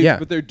Attell, but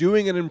they're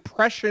doing an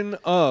impression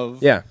of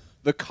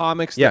the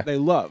comics that they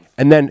love.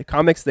 And then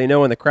comics they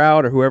know in the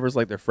crowd or whoever's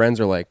like their friends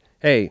are like,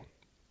 hey,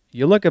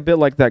 you look a bit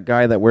like that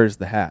guy that wears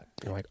the hat.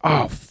 You're like,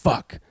 oh,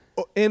 fuck.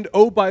 And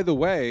by the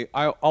way,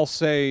 I'll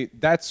say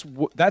that's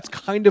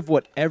kind of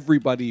what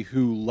everybody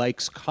who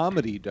likes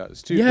comedy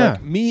does too. Yeah.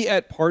 Like me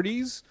at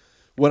parties,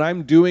 when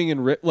I'm doing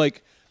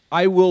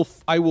I will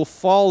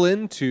fall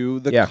into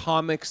the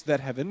comics that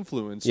have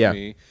influenced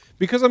me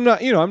because I'm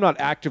not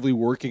actively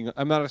working.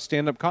 I'm not a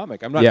stand-up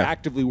comic. I'm not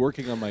actively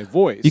working on my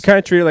voice. You kind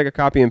of treat it like a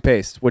copy and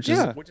paste, which is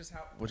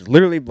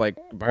literally like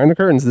behind the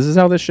curtains. This is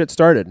how this shit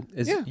started.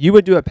 You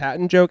would do a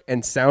Patton joke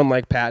and sound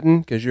like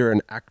Patton because you're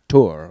an actor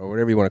or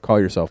whatever you want to call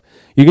yourself.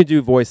 You could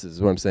do voices,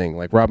 is what I'm saying,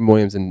 like Robin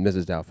Williams and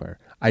Mrs. Doubtfire.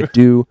 I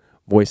do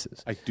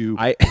voices. I do.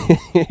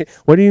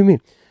 What do you mean?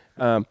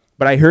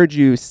 But I heard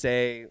you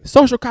say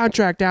social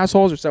contract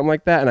assholes or something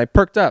like that, and I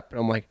perked up and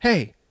I'm like,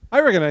 hey, I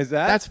recognize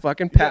that. That's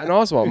fucking Patton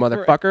Oswalt,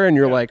 motherfucker. And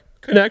you're like,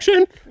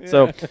 connection? Yeah.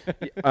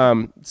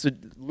 So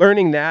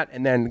learning that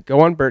and then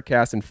go on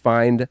Bertcast and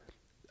find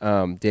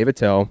Dave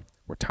Attell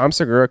where Tom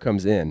Segura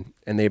comes in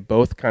and they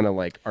both kind of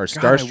like are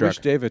starstruck. I wish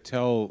Dave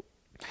Attell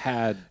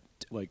had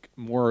like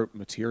more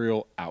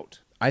material out.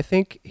 I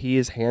think he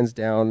is hands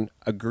down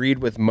agreed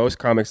with most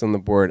comics on the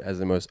board as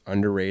the most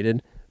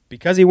underrated.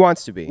 Because he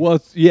wants to be.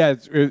 Well,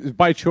 it's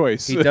by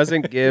choice. He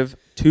doesn't give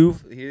two.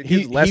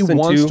 He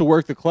wants to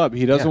work the club.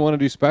 He doesn't want to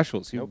do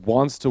specials. He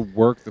wants to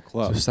work the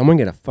club. So someone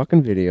get a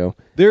fucking video.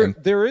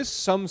 There is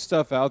some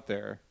stuff out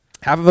there.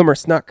 Half of them are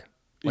snuck.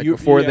 Like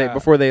before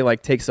they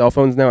like take cell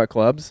phones now at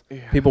clubs,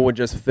 people would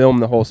just film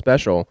the whole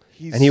special,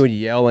 and he would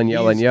yell and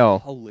yell and yell.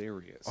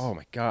 Hilarious. Oh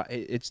my god,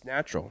 it's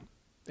natural.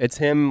 It's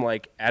him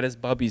like at his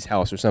bubby's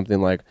house or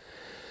something like.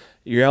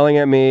 You're yelling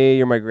at me.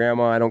 You're my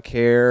grandma. I don't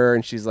care.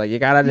 And she's like, you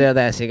gotta do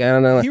this. You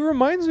gotta know. He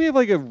reminds me of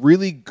like a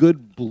really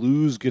good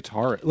blues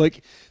guitarist.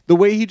 Like the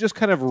way he just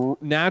kind of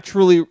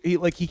naturally,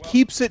 he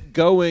keeps it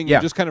going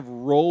and just kind of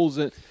rolls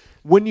it.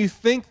 When you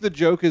think the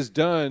joke is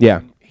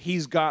done,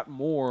 he's got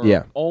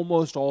more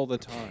almost all the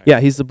time. Yeah,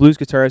 he's the blues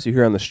guitarist you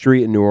hear on the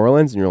street in New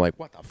Orleans, and you're like,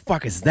 what the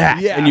fuck is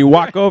that? Yeah. And you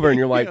walk over, and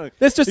you're like,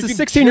 that's just a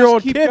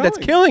 16-year-old kid that's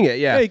killing it.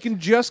 Yeah, he can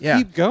just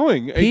keep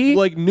going. He,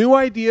 like, new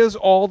ideas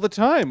all the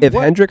time. If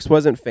Hendrix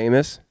wasn't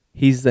famous,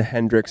 he's the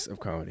Hendrix of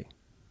comedy.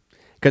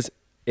 Because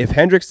if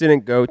Hendrix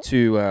didn't go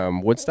to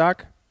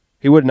Woodstock,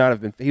 he would not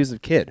have been. He was a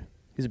kid.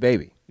 He's a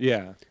baby.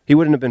 Yeah. He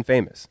wouldn't have been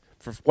famous.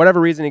 For whatever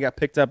reason, he got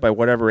picked up by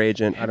whatever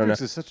agent. I don't know.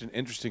 Hendrix is such an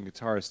interesting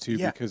guitarist, too,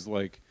 because,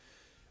 like...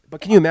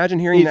 But can you imagine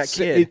hearing that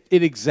kid?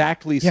 It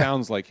exactly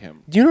sounds like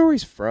him. Do you know where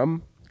he's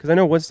from? Because I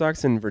know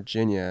Woodstock's in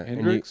Virginia.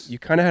 Hendrix? And you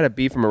kind of had to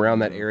be from around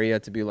that area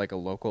to be, like, a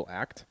local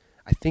act.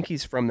 I think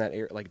he's from that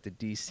area, like the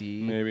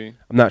D.C. Maybe.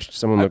 I'm not sure.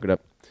 Someone look it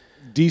up.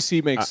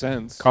 D.C. makes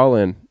sense. Call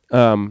in.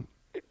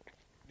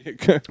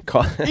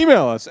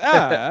 Email us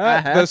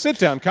at the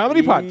Sit-Down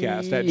Comedy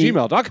Podcast at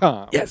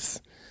gmail.com.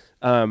 Yes.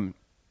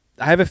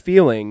 I have a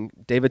feeling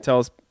David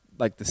Tell's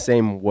like the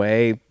same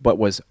way, but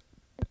was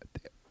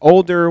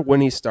older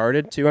when he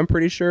started too, I'm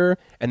pretty sure,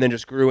 and then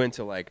just grew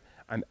into like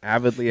I'm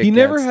avidly against.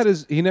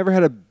 He never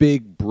had a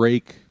big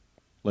break,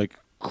 like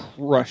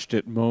crushed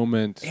it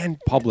moment and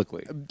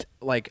publicly.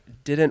 Like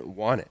didn't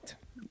want it.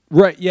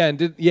 Right, yeah, and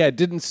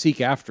didn't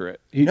seek after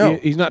it.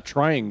 He's not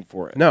trying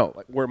for it. No,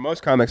 like where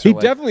most comics he are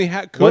definitely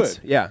could.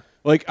 Yeah.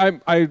 Like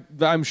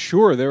I'm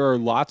sure there are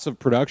lots of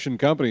production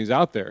companies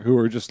out there who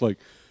are just like,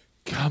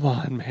 come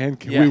on, man,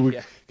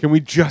 can we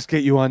just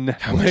get you on Netflix?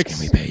 How much can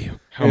we pay you?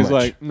 How He's much?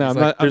 like, no,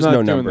 There's I'm not no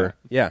doing number. that.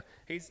 Yeah.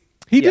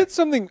 He did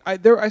something.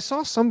 I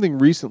saw something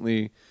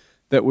recently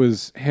that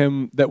was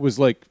him. That was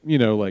like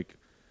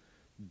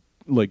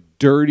like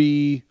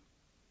dirty,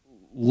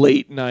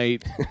 late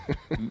night,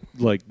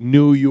 like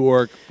New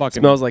York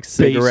fucking smells like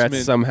cigarettes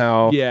basement.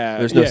 somehow. Yeah,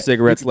 there's no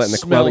cigarettes let in the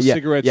club.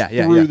 Cigarettes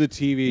through the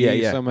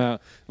TV somehow.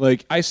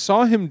 Like I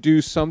saw him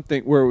do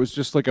something where it was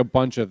just like a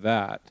bunch of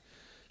that.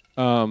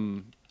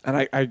 And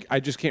I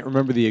just can't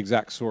remember the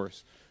exact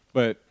source.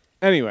 But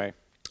anyway.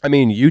 I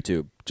mean,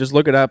 YouTube. Just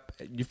look it up.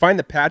 You find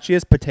the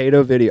patchiest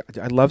potato video.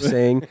 I love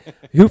saying,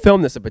 who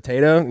filmed this, a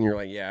potato? And you're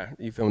like, yeah,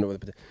 you filmed it with a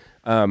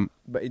potato.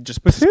 But it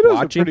just potatoes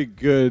watching. Are pretty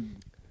good.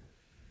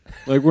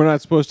 Like, we're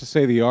not supposed to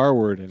say the R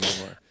word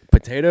anymore.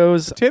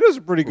 Potatoes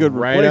are pretty good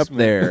right up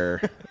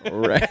there.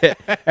 Right.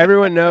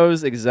 Everyone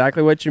knows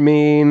exactly what you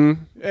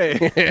mean.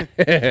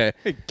 Hey,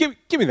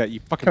 give me that,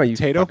 you fucking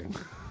potato.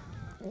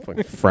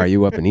 Fucking fry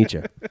you up and eat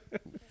you.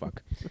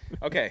 Fuck.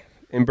 Okay,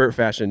 in Bert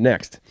fashion,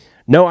 next.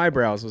 No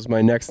eyebrows was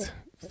my next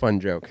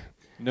fun joke.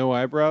 No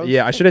eyebrows?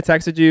 Yeah, I should have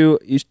texted you.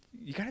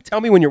 You got to tell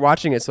me when you're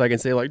watching it so I can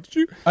say, like, did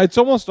you? It's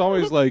almost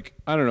always like,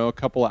 I don't know, a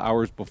couple of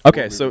hours before.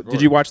 Okay, so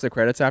did you watch the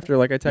credits after,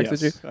 like I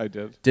texted you? Yes, I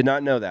did. Did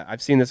not know that.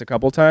 I've seen this a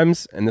couple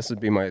times, and this would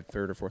be my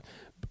third or fourth.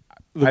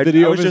 The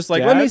video I was just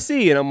like, let me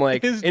see. And I'm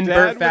like, his in dad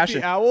Bert fashion.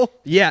 With the owl?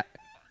 Yeah.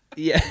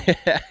 Yeah.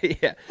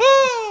 Yeah.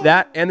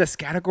 That and the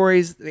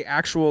categories, the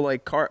actual,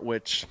 like, cart,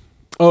 which.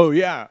 Oh,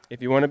 yeah.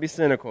 If you want to be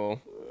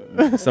cynical,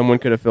 someone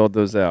could have filled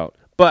those out.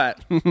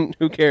 But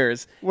who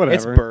cares? Whatever.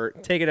 It's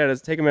Bert. Take him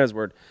at his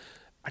word.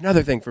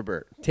 Another thing for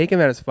Bert. Take him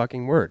at his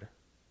fucking word.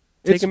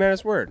 Take him at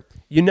his word.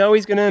 You know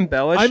he's going to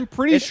embellish. I'm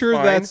pretty sure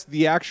fine. that's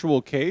the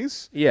actual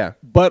case. Yeah.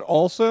 But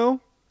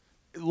also,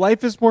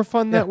 life is more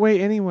fun that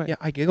way anyway. Yeah,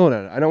 I giggled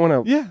at it. I don't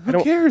want to. Yeah,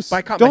 who cares? But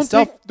I caught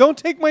myself. Don't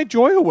take my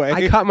joy away.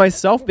 I caught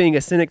myself being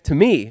a cynic to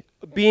me.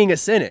 Being a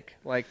cynic.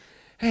 Like,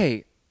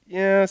 hey,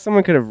 yeah,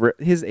 someone could have,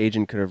 his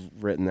agent could have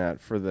written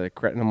that for the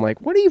credit. And I'm like,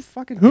 what are you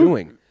fucking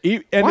doing?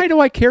 Why do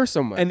I care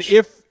so much? And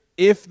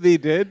if they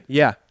did,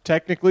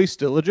 technically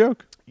still a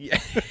joke. Yeah.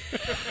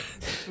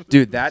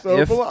 Dude, that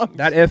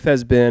if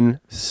has been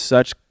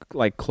such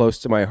like close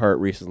to my heart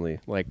recently.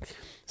 Like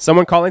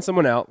someone calling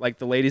someone out, like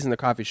the ladies in the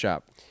coffee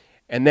shop.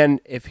 And then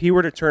if he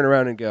were to turn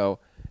around and go,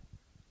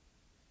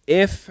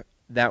 if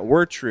that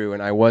were true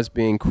and I was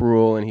being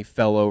cruel and he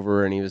fell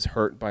over and he was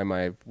hurt by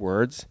my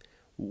words,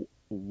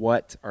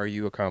 what are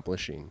you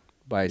accomplishing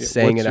by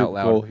saying it out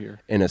loud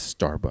in a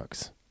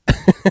Starbucks?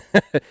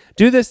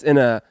 Do this in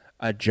a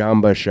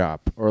Jamba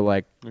shop or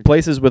like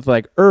places with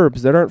like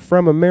herbs that aren't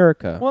from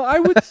America. Well, I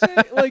would say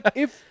like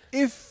if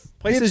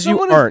places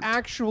someone you aren't is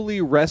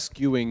actually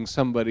rescuing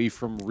somebody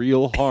from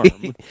real harm.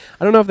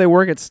 I don't know if they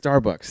work at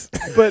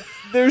Starbucks, but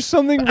there's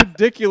something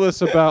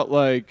ridiculous about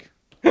like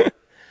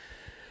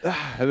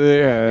that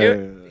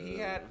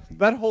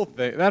whole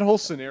thing. That whole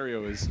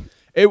scenario is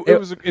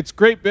it's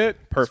great bit.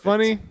 Perfect. It's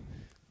funny.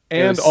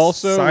 And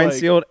also signed,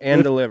 sealed,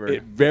 and delivered.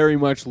 It very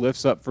much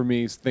lifts up for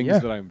me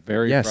things that I'm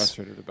very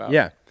frustrated about.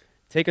 Yeah.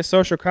 Take a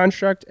social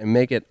construct and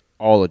make it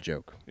all a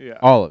joke. Yeah.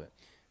 All of it.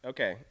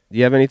 Okay. Do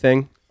you have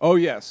anything? Oh,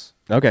 yes.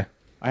 Okay.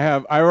 I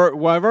have. I've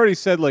already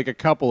said like a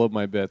couple of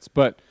my bits,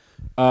 but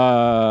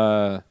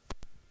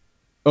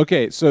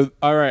okay. So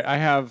all right, I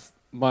have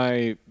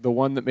the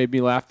one that made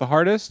me laugh the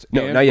hardest.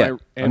 No, not yet.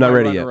 I'm not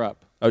ready yet.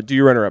 Up. Oh, do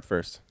your runner up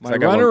first. My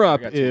runner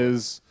up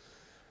is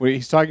when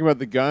he's talking about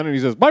the gun and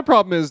he says, "My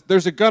problem is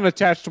there's a gun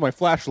attached to my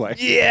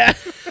flashlight." Yeah.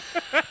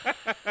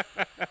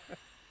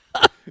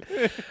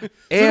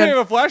 So they have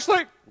a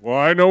flashlight? well,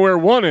 I know where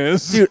one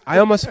is. Dude, I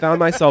almost found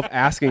myself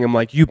asking him,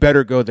 like, you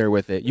better go there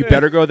with it. You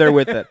better go there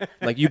with it.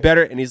 Like, you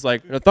better. And he's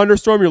like, in a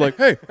thunderstorm, you're like,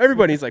 hey,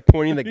 everybody. He's like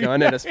pointing the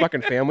gun at his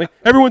fucking family.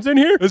 Everyone's in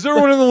here. Is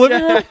everyone in the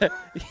living room?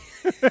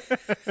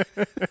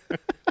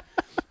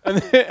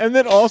 And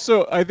then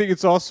also, I think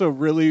it's also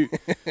really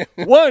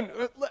one.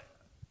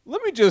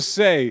 Let me just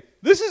say,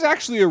 this is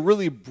actually a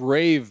really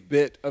brave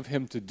bit of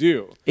him to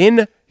do.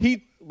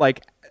 He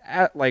like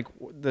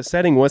the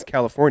setting was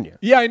California.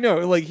 Yeah, I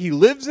know. Like he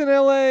lives in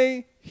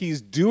L.A.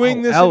 He's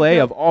doing this. L.A.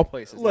 of all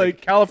places,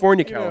 like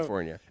California, you know,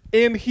 California.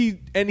 And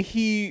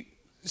he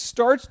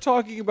starts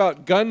talking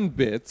about gun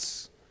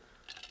bits.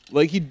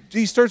 Like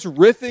he starts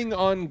riffing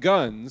on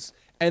guns,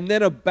 and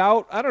then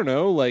about I don't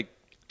know, like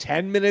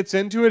 10 minutes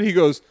into it, he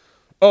goes,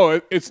 "Oh,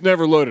 it's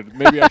never loaded.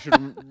 Maybe I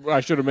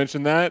should have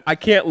mentioned that. I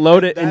can't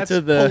load it That's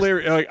into the.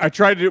 hilarious. Like I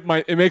tried to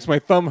do it makes my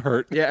thumb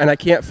hurt. Yeah, and I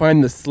can't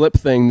find the slip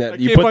thing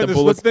that you put the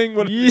bullets. Slip thing.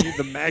 What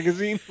the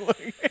magazine?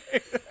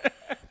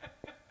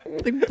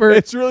 Bert.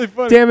 It's really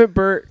funny. Damn it,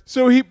 Bert.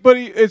 So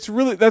it's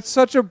really that's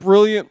such a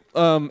brilliant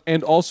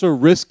and also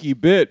risky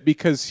bit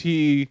because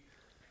he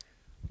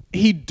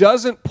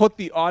doesn't put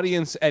the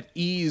audience at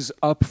ease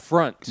up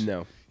front.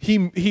 No.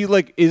 He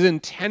like is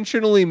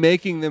intentionally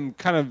making them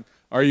kind of,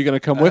 are you going to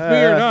come with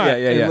me or not?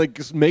 Yeah. Like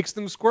just makes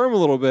them squirm a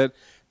little bit.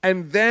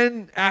 And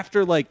then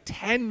after like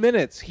 10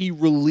 minutes, he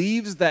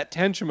relieves that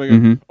tension by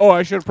going, oh,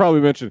 I should have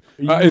probably mentioned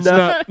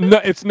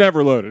it's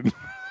never loaded.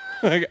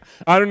 Like,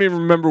 I don't even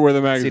remember where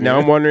the magazine. See, now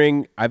I'm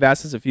wondering. I've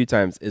asked this a few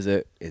times. Is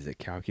it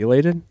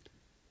calculated?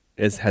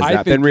 Has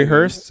that been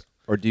rehearsed,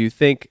 or do you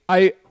think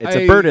it's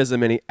a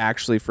Bertism and he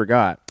actually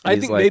forgot? I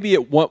think like,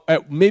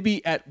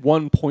 maybe at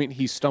one point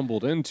he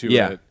stumbled into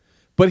it,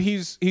 but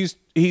he's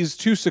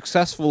too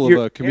successful of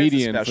a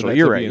comedian. For that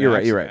You're to right. be an You're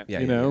right. accident, You're right. Yeah,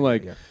 you know,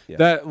 like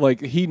that.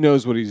 Like he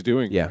knows what he's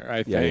doing. Yeah. There,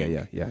 I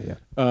think. Yeah.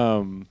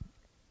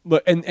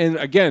 But and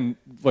again,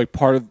 like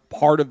part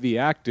of the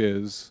act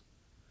is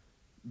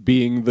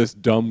being this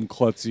dumb,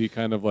 klutzy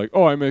kind of like,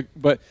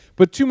 but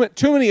too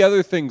many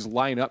other things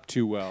line up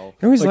too well.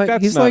 No,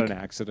 that's not an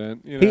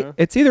accident. You know?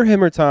 It's either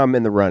him or Tom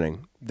in the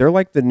running. They're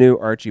like the new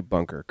Archie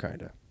Bunker,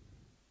 kind of.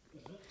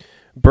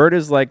 Bert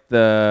is like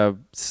the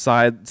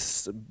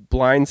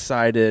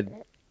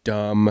blindsided,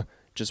 dumb,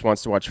 just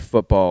wants to watch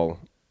football,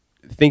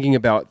 thinking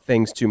about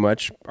things too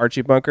much,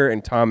 Archie Bunker,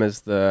 and Tom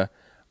is the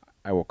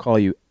I will call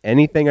you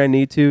anything I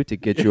need to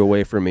get you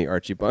away from me,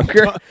 Archie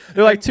Bunker.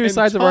 They're like two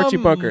sides of Archie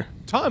Bunker.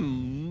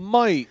 Tom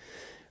might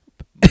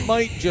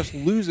just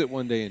lose it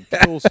one day and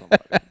kill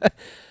somebody.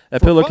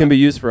 That pillow can be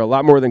used for a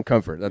lot more than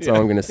comfort. That's all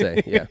I'm going to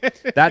say. Yeah,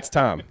 that's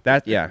Tom.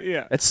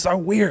 Yeah. It's so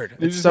weird.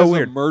 It's so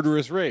weird. A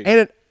murderous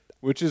rage,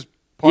 which is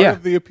part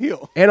of the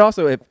appeal. And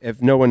also, if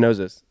no one knows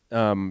this,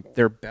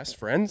 they're best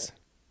friends.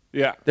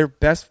 Yeah, they're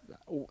best.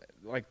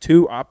 Like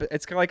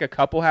it's kind of like a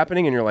couple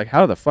happening, and you're like,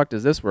 how the fuck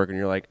does this work? And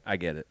you're like, I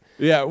get it.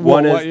 Yeah,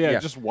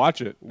 just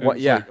watch it.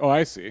 Yeah. Like, oh,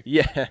 I see.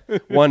 Yeah,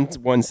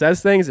 one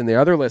says things, and the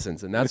other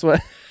listens, and that's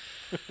what.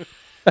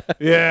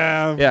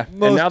 Yeah.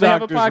 Most and now they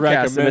have a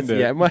podcast.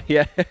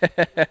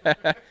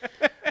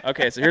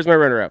 Okay, so here's my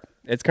runner-up.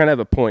 It's kind of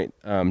a point.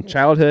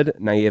 Childhood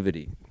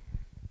naivety.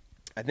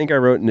 I think I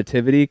wrote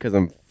nativity because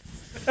I'm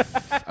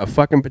a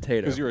fucking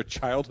potato. Because you're a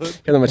childhood.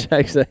 Because I'm a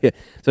child.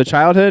 So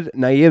childhood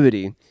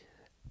naivety.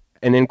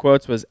 And in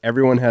quotes was,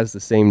 everyone has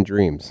the same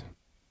dreams.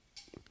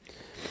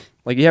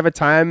 Like you have a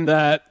time.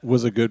 That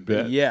was a good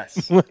bit.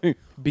 Yes. Oh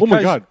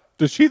my God.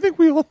 Does she think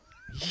we all?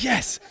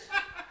 Yes.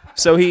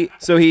 So he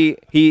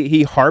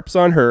harps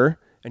on her,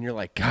 and you're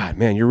like, God,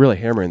 man, you're really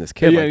hammering this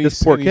kid. Like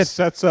this poor kid.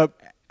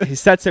 He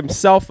sets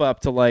himself up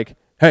to like,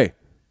 hey,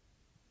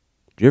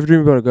 do you ever dream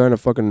about a guy in a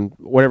fucking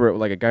whatever,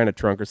 like a guy in a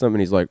trunk or something?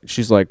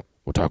 She's like,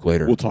 we'll talk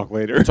later. We'll talk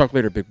later. We'll talk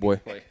later, big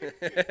boy.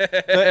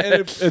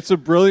 And it's a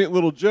brilliant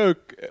little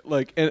joke,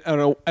 like and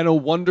a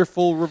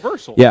wonderful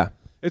reversal. Yeah,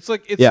 it's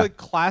like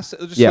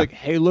classic. Just like,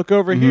 hey, look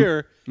over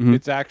here. Mm-hmm.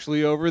 It's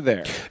actually over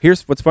there.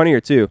 Here's what's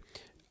funnier too.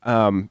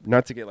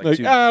 Not to get like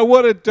too,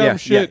 what a dumb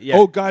shit. Yeah.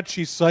 Oh God,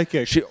 she's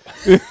psychic.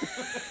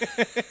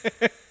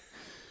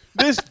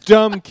 This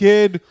dumb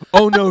kid.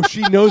 Oh no,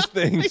 she knows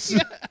things.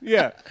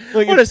 Yeah.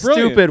 Like, what a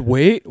stupid.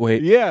 Wait.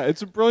 Yeah,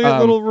 it's a brilliant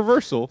little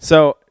reversal.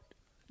 So.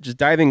 Just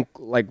diving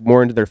like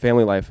more into their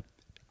family life,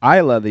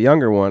 Isla, the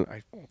younger one,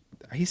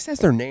 he says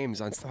their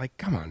names on. Like,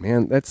 come on,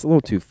 man, that's a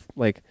little too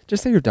like.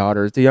 Just say your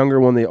daughters, the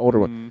younger one, the older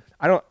one.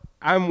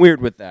 I'm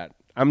weird with that.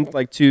 I'm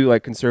like too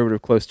like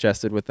conservative,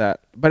 close-chested with that.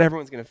 But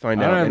everyone's gonna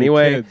find out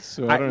anyway. Kids,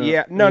 so I don't know.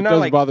 Yeah, no, it not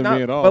doesn't like bother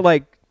me at all. But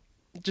like,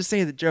 just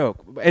say the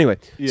joke. But anyway,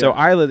 so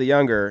Isla, the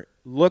younger,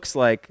 looks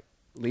like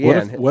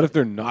Leanne. What if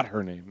they're not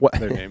her name?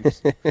 Their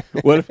names.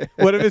 What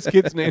if his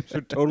kids' names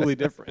are totally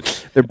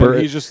different?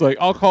 He's just like,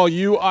 I'll call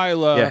you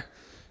Isla. Yeah.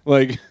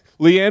 Like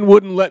Leanne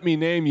wouldn't let me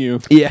name you.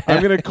 Yeah.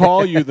 I'm gonna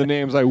call you the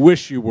names I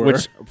wish you were.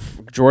 Which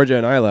Georgia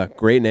and Isla,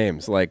 great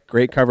names, like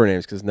great cover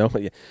names because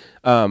nobody.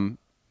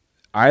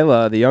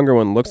 Isla, the younger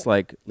one, looks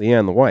like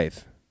Leanne, the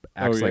wife,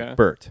 acts like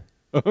Bert,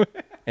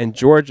 and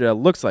Georgia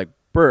looks like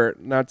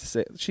Bert. Not to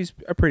say she's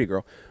a pretty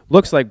girl,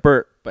 looks like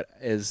Bert, but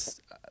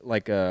is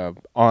like a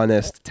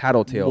honest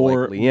tattletale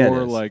More- like Leanne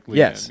more is. like Leanne,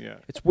 yes, yeah.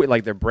 It's weird,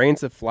 like their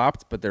brains have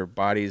flopped, but their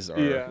bodies are.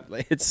 Yeah.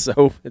 Like, it's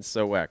so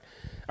whack.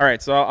 All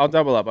right, so I'll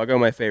double up. I'll go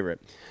my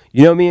favorite.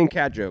 You know me and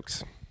cat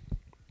jokes.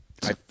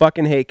 I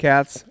fucking hate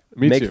cats.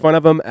 Me Make too. fun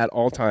of them at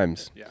all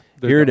times. Yeah,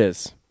 Here it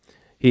is.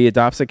 He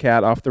adopts a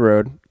cat off the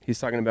road. He's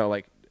talking about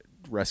like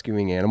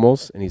rescuing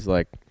animals, and he's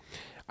like,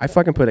 I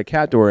fucking put a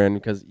cat door in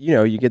because, you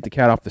know, you get the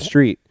cat off the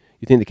street.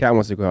 You think the cat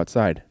wants to go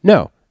outside.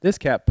 No. This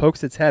cat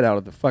pokes its head out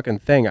of the fucking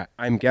thing,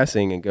 I'm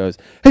guessing, and goes,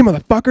 hey,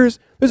 motherfuckers,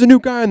 there's a new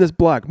guy on this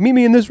block. Meet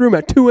me in this room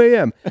at 2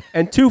 a.m.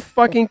 And 2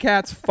 fucking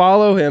cats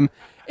follow him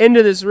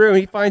into this room.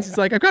 He finds, he's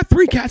like, I've got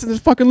 3 cats in this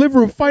fucking living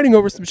room fighting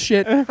over some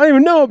shit I don't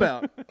even know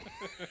about.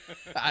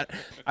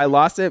 I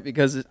lost it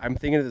because I'm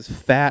thinking of this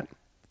fat,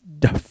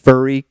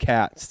 furry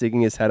cat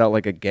sticking his head out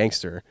like a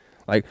gangster.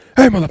 Like,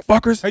 hey,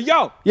 motherfuckers. Hey,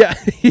 yo! Yeah.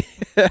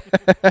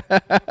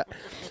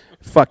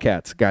 Fuck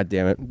cats. God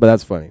damn it. But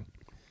that's funny.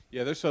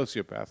 Yeah, they're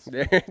sociopaths.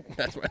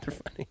 That's why they're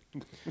funny.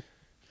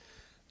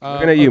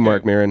 Looking at you,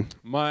 Mark Maron.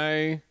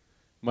 My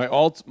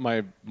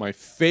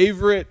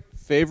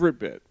favorite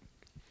bit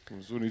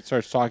was when he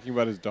starts talking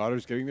about his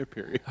daughters getting their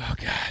period. Oh,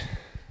 God.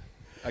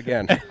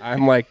 Again,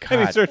 I'm like, And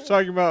he God. starts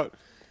talking about,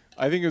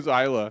 I think it was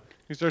Isla.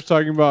 He starts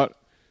talking about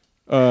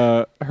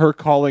her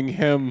calling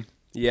him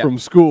Yeah. from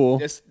school.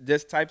 This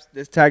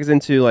tags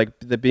into like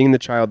the being the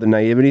child, the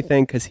naivety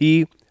thing, because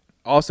he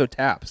also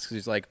taps. 'Cause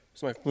he's like,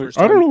 it's my first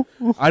I time. don't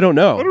know. I don't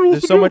know. I don't know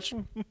There's what so to much.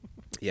 do.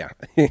 Yeah.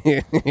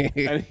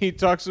 And he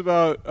talks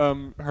about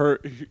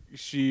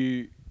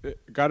she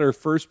got her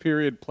first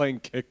period playing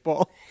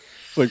kickball.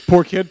 It's like,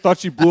 poor kid thought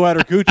she blew out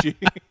her coochie.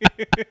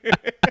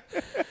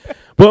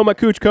 Blow my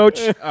cooch, coach.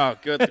 Oh,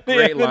 good.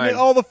 Great And line. then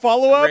all the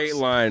follow-ups. Great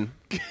line.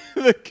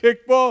 The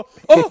kickball.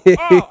 Oh,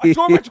 I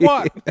tore my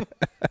twat.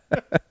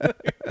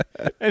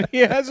 And he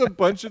has a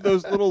bunch of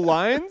those little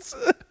lines.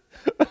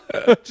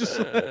 Just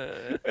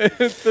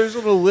there's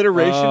an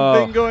alliteration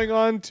thing going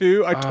on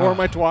too. I tore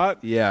my twat.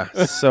 Yeah,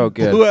 so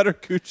Blew good. out her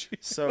coochie.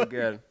 So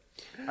good.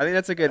 I think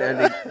that's a good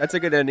ending. That's a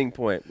good ending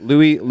point.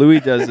 Louis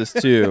does this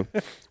too.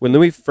 When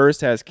Louis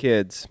first has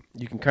kids,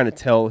 you can kind of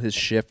tell his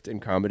shift in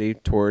comedy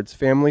towards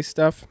family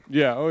stuff,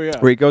 Yeah. Oh yeah.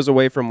 where he goes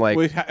away from like,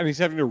 And he's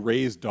having to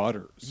raise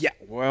daughters. yeah,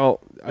 well,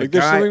 Like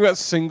there's something about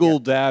single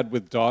dad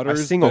with daughters.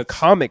 A single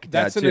comic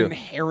dad, That's too. an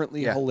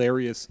inherently Yeah.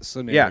 hilarious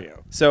scenario. yeah.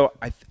 So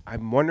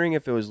I'm wondering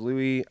if it was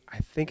Louis. I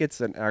think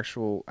it's a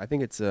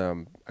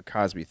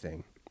Cosby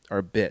thing or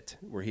a bit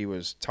where he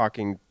was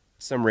talking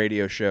some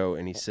radio show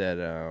and he said,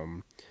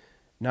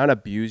 not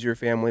abuse your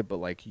family, but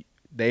like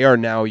they are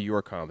now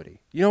your comedy.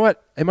 You know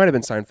what? It might have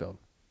been Seinfeld.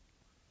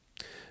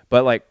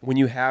 But like when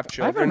you have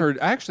children,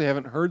 I actually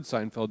haven't heard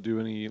Seinfeld do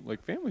any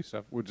like family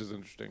stuff, which is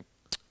interesting.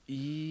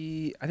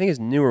 I think his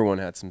newer one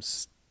had some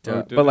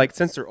stuff. did But it? like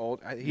since they're old,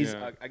 he's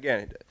Yeah.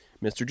 Again,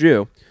 Mr.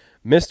 Jew,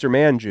 Mr.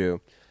 Man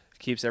Jew,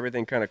 keeps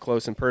everything kind of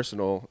close and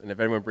personal. And if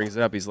anyone brings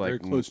it up, he's like, Very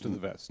close to the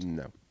vest.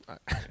 No,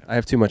 I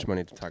have too much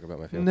money to talk about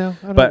my family. No,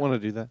 I don't But- want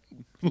to do that.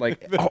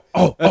 Like,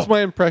 That's my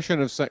impression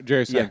of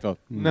Jerry Yeah. Seinfeld.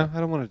 No, I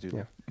don't want to do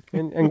that.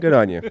 and good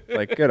on you.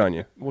 Like, good on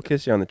you. We'll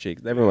kiss you on the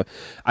cheeks. Everyone,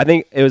 I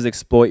think it was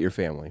exploit your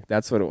family.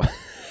 That's what it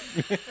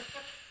was.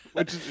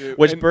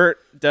 Which Bert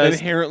does.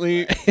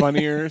 Inherently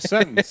funnier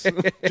sentence.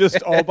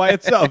 Just all by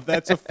itself.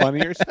 That's a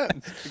funnier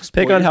sentence. Exploit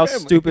Pick on your how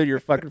family. stupid your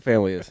fucking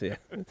family is. Yeah.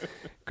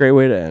 Great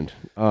way to end.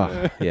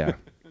 Oh, yeah.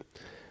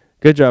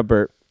 Good job,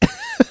 Bert.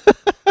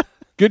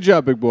 Good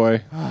job, big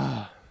boy.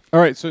 All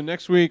right, so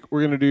next week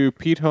we're going to do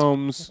Pete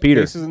Holmes,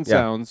 Peter. Faces and Yeah.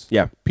 Sounds.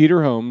 Yeah.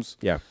 Peter Holmes.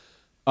 Yeah.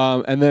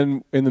 And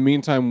then in the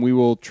meantime, we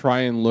will try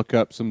and look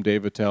up some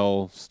Dave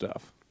Attell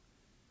stuff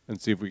and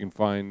see if we can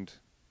find.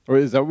 Or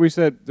is that what we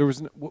said? There was.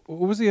 What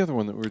was the other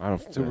one that I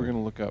don't we're going to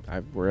look up?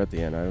 We're at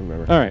the end. I don't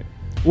remember. All right.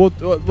 We'll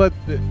let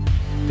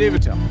Dave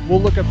Attell.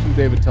 We'll look up some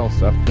Dave Attell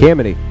stuff.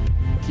 Camity.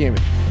 Cammy.